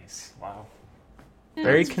 Nice. Wow.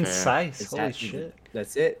 Very That's fair. concise. It's Holy that- shit.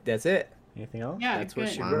 That's it. That's it. Anything else? Yeah, That's what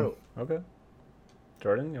good. she Wow. wrote. Okay.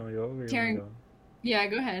 Jordan, you want to go? Or you wanna Karen- go? Yeah,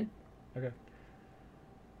 go ahead. Okay.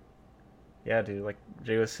 Yeah, dude, like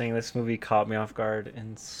Jay was saying, this movie caught me off guard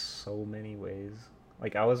in so many ways.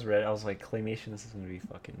 Like, I was like, claymation, this is gonna be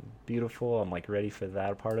fucking beautiful. I'm like ready for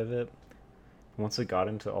that part of it. Once it got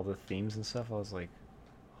into all the themes and stuff, I was like,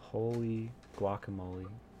 holy guacamole.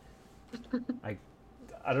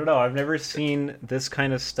 I don't know, I've never seen this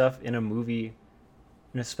kind of stuff in a movie,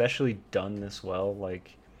 and especially done this well.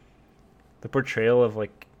 Like, the portrayal of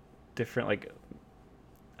like different like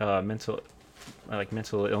mental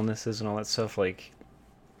illnesses and all that stuff, like,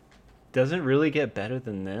 doesn't really get better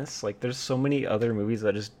than this. Like, there's so many other movies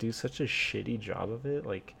that just do such a shitty job of it.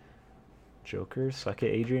 Like Joker, suck it,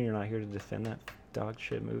 Adrian, you're not here to defend that dog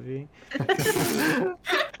shit movie.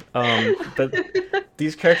 But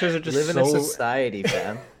these characters are just Live in so a society,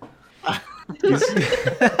 fam. these,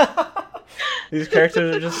 these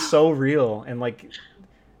characters are just so real, and like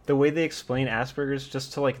the way they explain Asperger's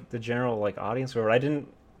just to like the general like audience, or I don't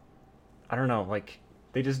know, like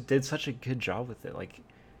they just did such a good job with it. Like,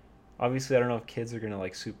 obviously I don't know if kids are gonna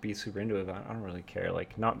like be super into it, but I don't really care.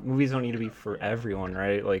 Like, not movies don't need to be for everyone,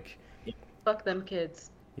 right? Like, Fuck them kids.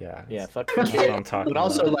 yeah, Yeah, fuck that's the what kid. I'm talking But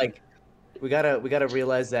also, about. like, we gotta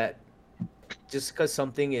realize that just because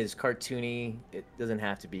something is cartoony, it doesn't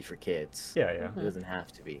have to be for kids. Yeah, yeah. It doesn't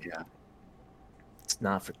have to be. Yeah. It's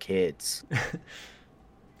not for kids. But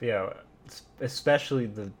yeah, especially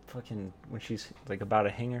the fucking when she's like about to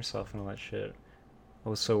hang herself and all that shit. I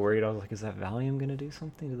was so worried. I was like, is that Valium gonna do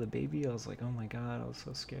something to the baby? I was like, oh my god, I was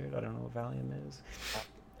so scared. I don't know what Valium is.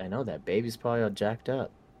 I know that baby's probably all jacked up.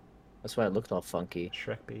 That's why it looked all funky.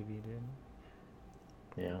 Shrek baby, dude.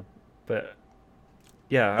 Yeah. But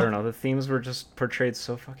yeah, I don't know. The themes were just portrayed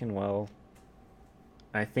so fucking well.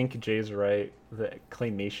 I think Jay's right. The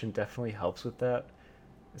claymation definitely helps with that.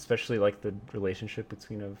 Especially like the relationship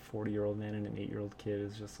between a 40-year-old man and an 8-year-old kid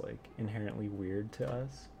is just like inherently weird to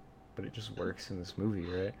us. But it just works in this movie,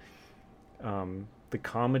 right? The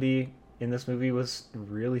comedy in this movie was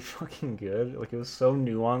really fucking good. Like, it was so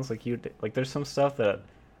nuanced. Like there's some stuff that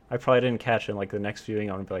I probably didn't catch, and like the next viewing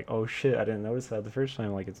I'm gonna be like, oh shit, I didn't notice that the first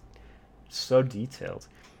time. Like, it's so detailed,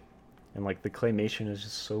 and like the claymation is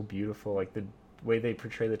just so beautiful. Like the way they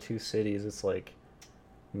portray the two cities, it's like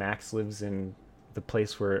Max lives in the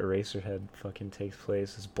place where Eraserhead fucking takes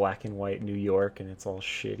place, is black and white New York, and it's all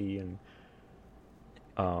shitty, and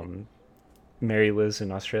Mary lives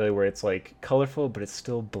in Australia where it's like colorful but it's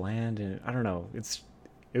still bland, and I don't know,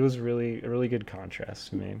 it was really a really good contrast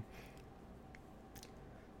to me.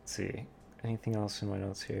 Let's see, anything else in my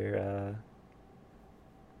notes here?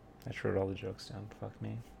 I just wrote all the jokes down, fuck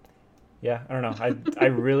me. Yeah, I don't know, I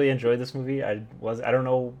really enjoyed this movie. I don't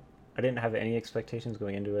know, I didn't have any expectations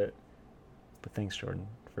going into it, but thanks, Jordan,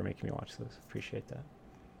 for making me watch this. Appreciate that.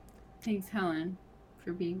 Thanks, Helen,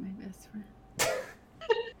 for being my best friend.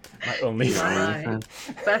 My only You are friend.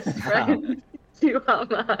 my best friend. You are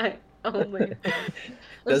my only friend.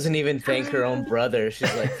 Doesn't even thank her own brother.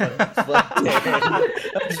 She's like, fuck Darren.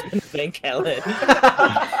 I'm just gonna thank Helen.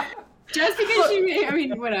 Just because she made, I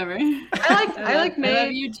mean, whatever. I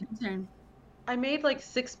love you, turn. I made like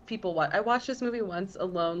 6 people watch. I watched this movie once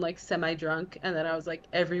alone, like semi-drunk, and then I was like,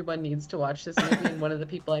 everyone needs to watch this movie. And one of the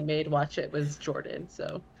people I made watch it was Jordan.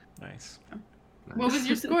 So Nice. What was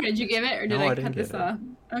your score? Did you give it, or did No, I I didn't cut this give it. off?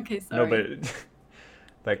 Okay, No, sorry. but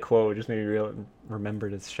that quote just made me remember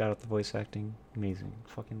to shout out the voice acting. Amazing.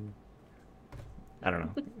 Fucking, I don't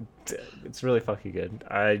know. It's really fucking good.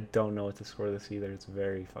 I don't know what to score this either. It's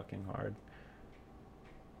very fucking hard.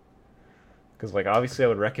 Because, like, obviously I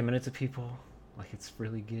would recommend it to people, Like it's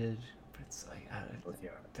really good, but it's like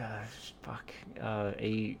fuck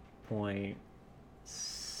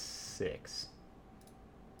 8.6.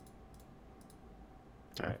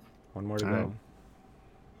 All right, one more to All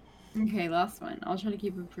go. Okay, last one. I'll try to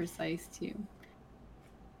keep it precise too.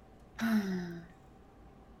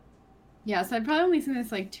 Yeah, so I've probably only seen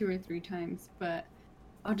this like 2 or 3 times, but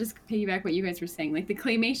I'll just piggyback what you guys were saying. Like the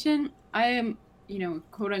claymation, I am,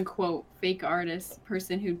 quote unquote fake artist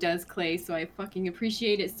person who does clay, so I fucking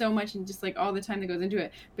appreciate it so much and just like all the time that goes into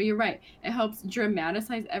it. But you're right, it helps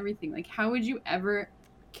dramatize everything. Like how would you ever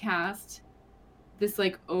cast this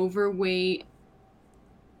like overweight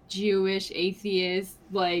Jewish atheist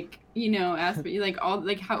aspect, like all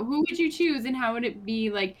like who would you choose and how would it be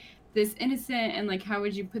like this innocent and like how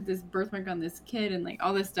would you put this birthmark on this kid and like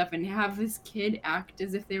all this stuff and have this kid act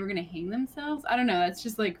as if they were gonna hang themselves? I don't know, that's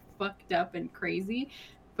just like fucked up and crazy,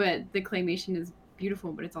 but the claymation is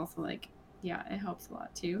beautiful, but it's also like, yeah, it helps a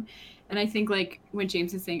lot too. And I think like when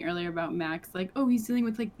James was saying earlier about Max, like, oh, he's dealing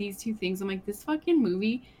with like these 2 things, I'm like, this fucking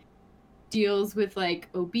movie deals with like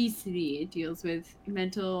obesity, it deals with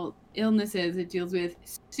mental illnesses, it deals with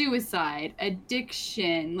suicide,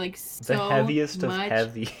 addiction, like so The heaviest of much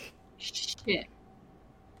heavy. shit.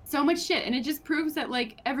 So much shit. And it just proves that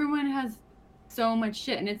like everyone has so much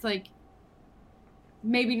shit. And it's like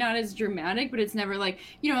maybe not as dramatic, but it's never like,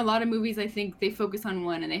 a lot of movies I think they focus on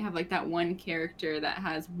one and they have like that one character that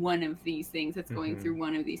has one of these things that's going through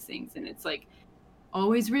one of these things. And it's like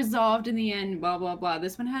always resolved in the end, blah, blah, blah.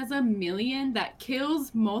 This one has a million that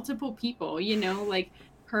kills multiple people, like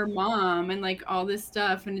her mom and like all this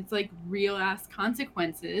stuff. And it's like real ass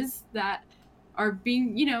consequences that are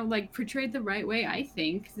being, like portrayed the right way, I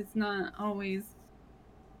think, because it's not always,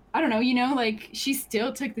 I don't know, like she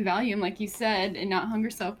still took the Valium, like you said, and not hung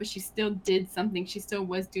herself, but she still did something. She still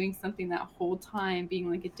was doing something that whole time, being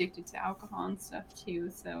like addicted to alcohol and stuff too.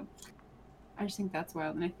 So I just think that's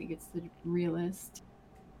wild, and I think it's the realist.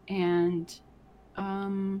 And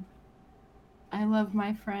I love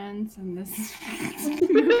my friends, and this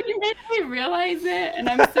movie made me realize it, and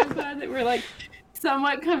I'm so glad that we're like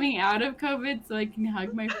somewhat coming out of COVID so I can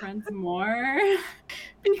hug my friends more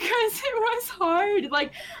because it was hard.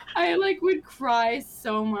 Like I like would cry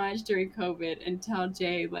so much during COVID and tell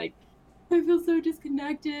Jay like I feel so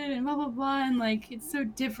disconnected and blah blah blah, and like it's so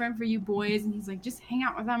different for you boys, and he's like just hang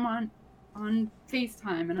out with them on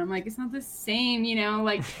FaceTime, and I'm like it's not the same,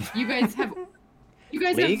 like you guys have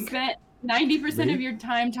spent 90% of your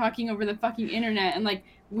time talking over the fucking internet, and like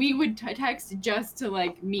we would text just to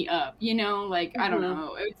like meet up, like I don't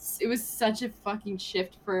know, it was such a fucking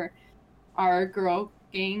shift for our girl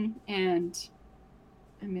gang, and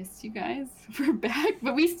I missed you guys. We're back,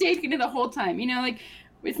 but we stayed connected the whole time, like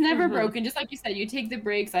it's never broken. Just like you said, you take the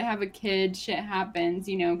breaks. I have a kid, shit happens,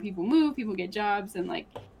 people move, people get jobs, and like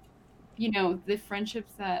the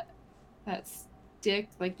friendships that stick,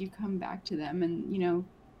 like you come back to them, and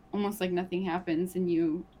almost like nothing happens, and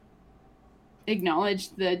you acknowledge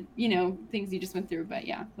the things you just went through. But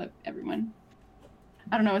yeah, love everyone.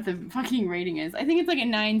 I don't know what the fucking rating is. I think it's like a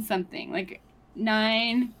 9 something, like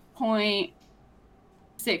 9.6,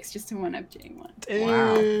 just to one up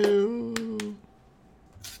J1.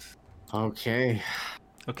 Wow. Okay,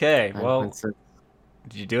 Well,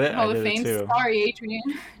 did you do it? Hall I of did Fame. it too. Sorry, Adrian.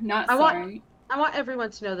 Not I sorry. want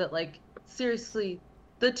everyone to know that, like, seriously,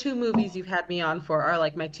 the 2 movies you've had me on for are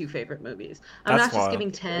like my 2 favorite movies. I'm That's not just wild.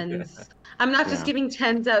 giving 10s. I'm not just giving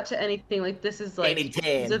 10s out to anything. Like this is like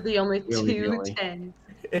these are the only 2 10s.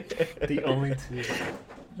 The only 2.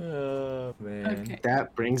 Oh man. Okay.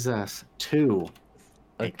 that brings us to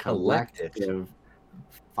A collective.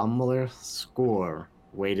 Fumbler score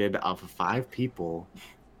weighted off of 5 people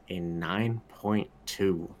in 9.2.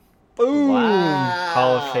 Boom! Wow.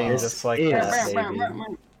 Hall of Fame, This just like is- that,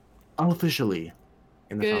 baby. Officially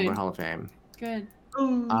in the Good. Fumbler Hall of Fame. Good.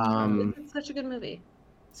 It's such a good movie.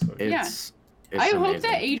 So good. Yeah. It's I hope amazing.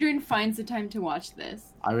 that Adrian finds the time to watch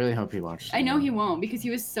this. I really hope he watches. I know it. he won't, because he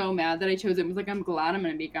was so mad that I chose it. He was like, I'm glad I'm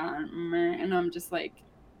gonna be gone. And I'm just like,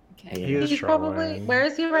 okay. He was He's probably trolling. where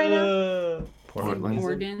is he right now? Portland.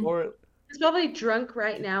 Oregon. He's probably drunk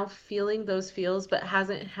right now, feeling those feels, but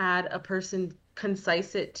hasn't had a person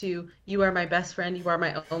concise it to "You are my best friend. You are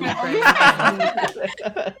my only friend."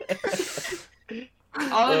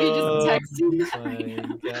 All of you just texting. Oh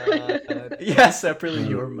my god. Yeah, separately,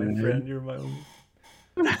 you're my friend, you're my own.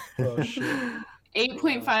 Oh shit.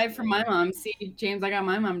 8.5 from my mom. See, James, I got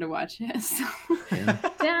my mom to watch it. So.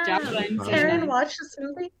 Yeah. Jocelyn, Damn, Karen watched this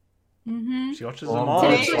movie. Mm-hmm. She watches Well, them all.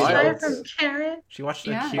 today It's is wild. From Karen. She watched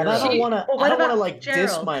the Yeah. Cure. And I don't She- want to. well, what I don't want to about like diss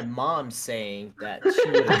Gerald? my mom saying that she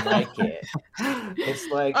wouldn't like it. It's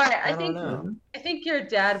like All right, I I don't think- know. I think your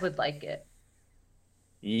dad would like it.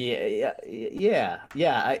 Yeah.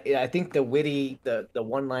 I think the witty, the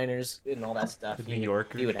one-liners and all that stuff. The New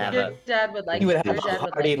Yorker He would have Your a dad would like he would it. have Your a dad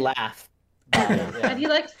would hearty like it. laugh. about it, And he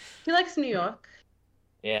likes New York.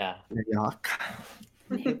 yeah. Yuck.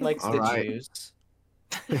 He likes All the right. Jews.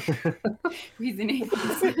 He's an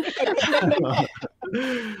atheist.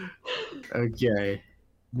 Okay.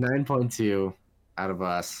 9.2 out of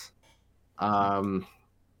us.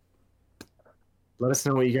 Let us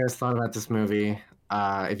know what you guys thought about this movie,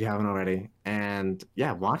 if you haven't already. And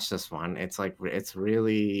yeah, watch this one. It's like it's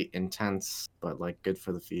really intense, but like good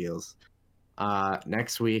for the feels.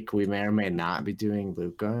 Next week we may or may not be doing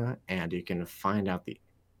Luca, and you can find out the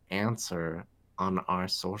answer on our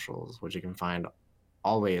socials, which you can find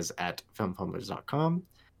always at filmfumblers.com.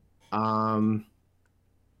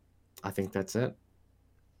 I think that's it.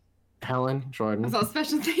 Helen, Jordan, That's all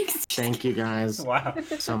special thanks. thank you guys Wow.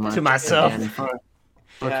 so much To myself. again for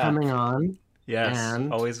Yeah. coming on. Yes.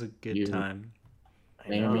 And Always a good you- time. I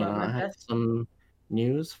May or may know. not have some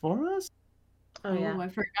news for us. Oh yeah. I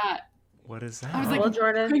forgot. What is that? I was like- Well,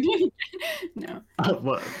 Jordan, No.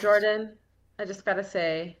 What? Jordan, I just gotta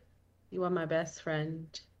say, you are my best friend.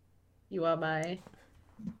 You are my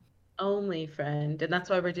only friend, and that's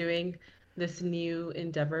why we're doing this new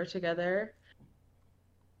endeavor together.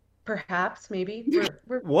 Perhaps, maybe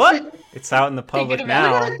we're What? It's out in the public Thinking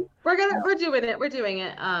about now. we're doing it. We're doing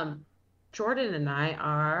it. Jordan and I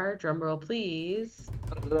are, drumroll please.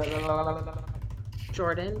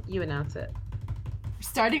 Jordan, you announce it. We're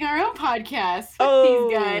starting our own podcast with Oh.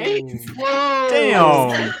 these guys. Whoa!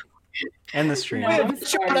 Damn. End the stream. No. We I'm have a show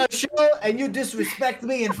sorry. on our show, and you disrespect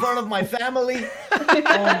me in front of my family. Oh my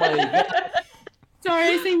god! Sorry,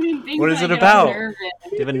 I say mean things. What is when it I get all about? nervous. Do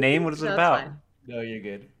you have a name? What is it No, it's about? fine. No, you're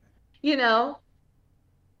good. You know,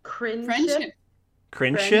 cringe Friendship.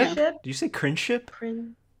 Crinship? Friendship? Do you say crinship?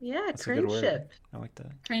 Yeah, That's a good word. crinship. I like that.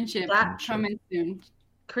 Friendship That- coming soon.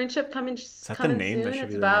 Crinship coming. Is that the coming name? soon. That should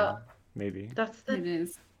It's be about. the name. Maybe. That's It the.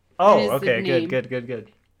 is. Oh, is the okay. name.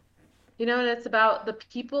 Good. You know, and it's about the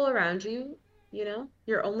people around you. You know,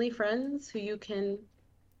 your only friends who you can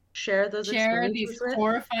share those Share experiences these with.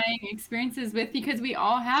 horrifying experiences with, because we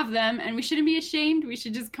all have them and we shouldn't be ashamed. We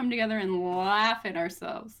should just come together and laugh at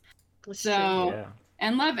ourselves. It's So- true. Yeah.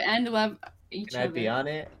 And love each Can I other. be on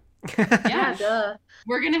it? Yeah, Yeah. duh.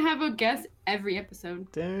 We're gonna have a guest every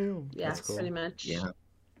episode. Damn. Yeah, That's cool. pretty much. Yeah.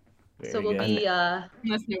 So Very we'll good. be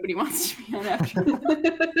Unless nobody wants to be on after. so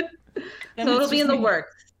Then it'll it's be in just the me.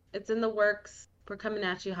 works. It's in the works. We're coming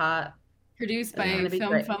at you hot. Produced It's by gonna be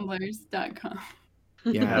great. filmfumblers.com.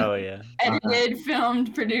 Yeah. Hell yeah. Edited,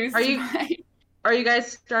 filmed, produced Are you- by... Are you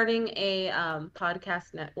guys starting a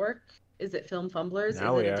podcast network? Is it Film Fumblers?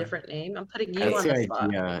 Now Is we it a are. different name? I'm putting you That's on the the spot.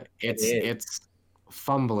 idea. It's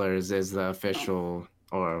Fumblers is the official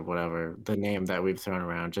or whatever the name that we've thrown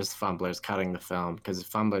around. Just Fumblers cutting the film because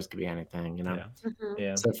Fumblers could be anything, you know. Yeah. Mhm.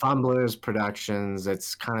 Yeah. So Fumblers Productions,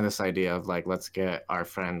 it's kind of this idea of like let's get our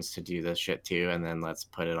friends to do this shit too, and then let's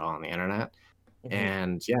put it all on the internet. Mhm.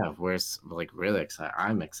 And yeah, we're like really excited.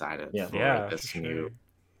 I'm excited Yeah. for Yeah. this for new sure.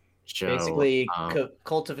 show. Basically, Um,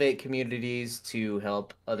 cultivate communities to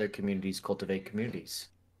help other communities cultivate communities.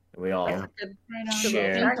 We all Yeah. Good. Right on.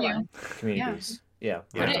 Share. Thank you. communities. Yeah.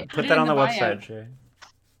 Yeah. Put it- Put it that in on the the bio. website, Jay.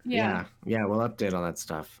 Yeah. yeah, we'll update all that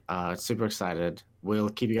stuff. Super excited. We'll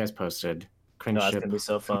keep you guys posted. Cringe No, it's ship. gonna be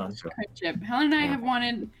so fun. Friendship. Helen and I Yeah. have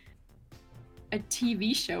wanted a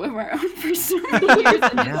TV show of our own for so many years,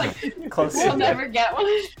 and Yeah. it's like, Close we'll to never get one.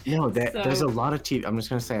 No, there's So- a lot of TV. I'm just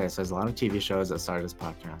gonna say this. There's a lot of TV shows that started this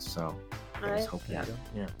podcast. So All I was right. hoping.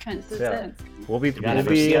 Yeah. Cunt. This is Yeah. it. We'll be. gotta We'll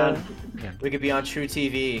be be. on- We could be on True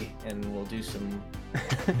TV, and we'll do some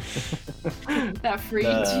That free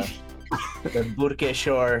Uh, TV. the Burke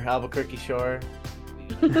Shore, Albuquerque Shore,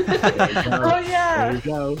 Oh There yeah. you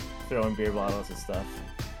go. throwing beer bottles and stuff.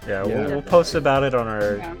 Yeah, Yeah. we'll post about it on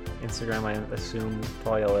our Yeah. Instagram. I assume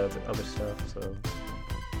probably all the other stuff. So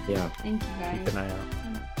Yeah. Thank you keep guys an eye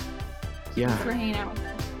out. Yeah. for hanging out with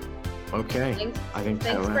us. Okay. Thanks. I think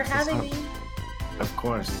that Thanks for wraps us having up. me. Of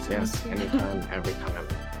course. Yes. Thank you. Anytime. Every time.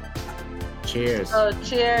 Cheers. Oh,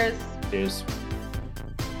 cheers. Cheers.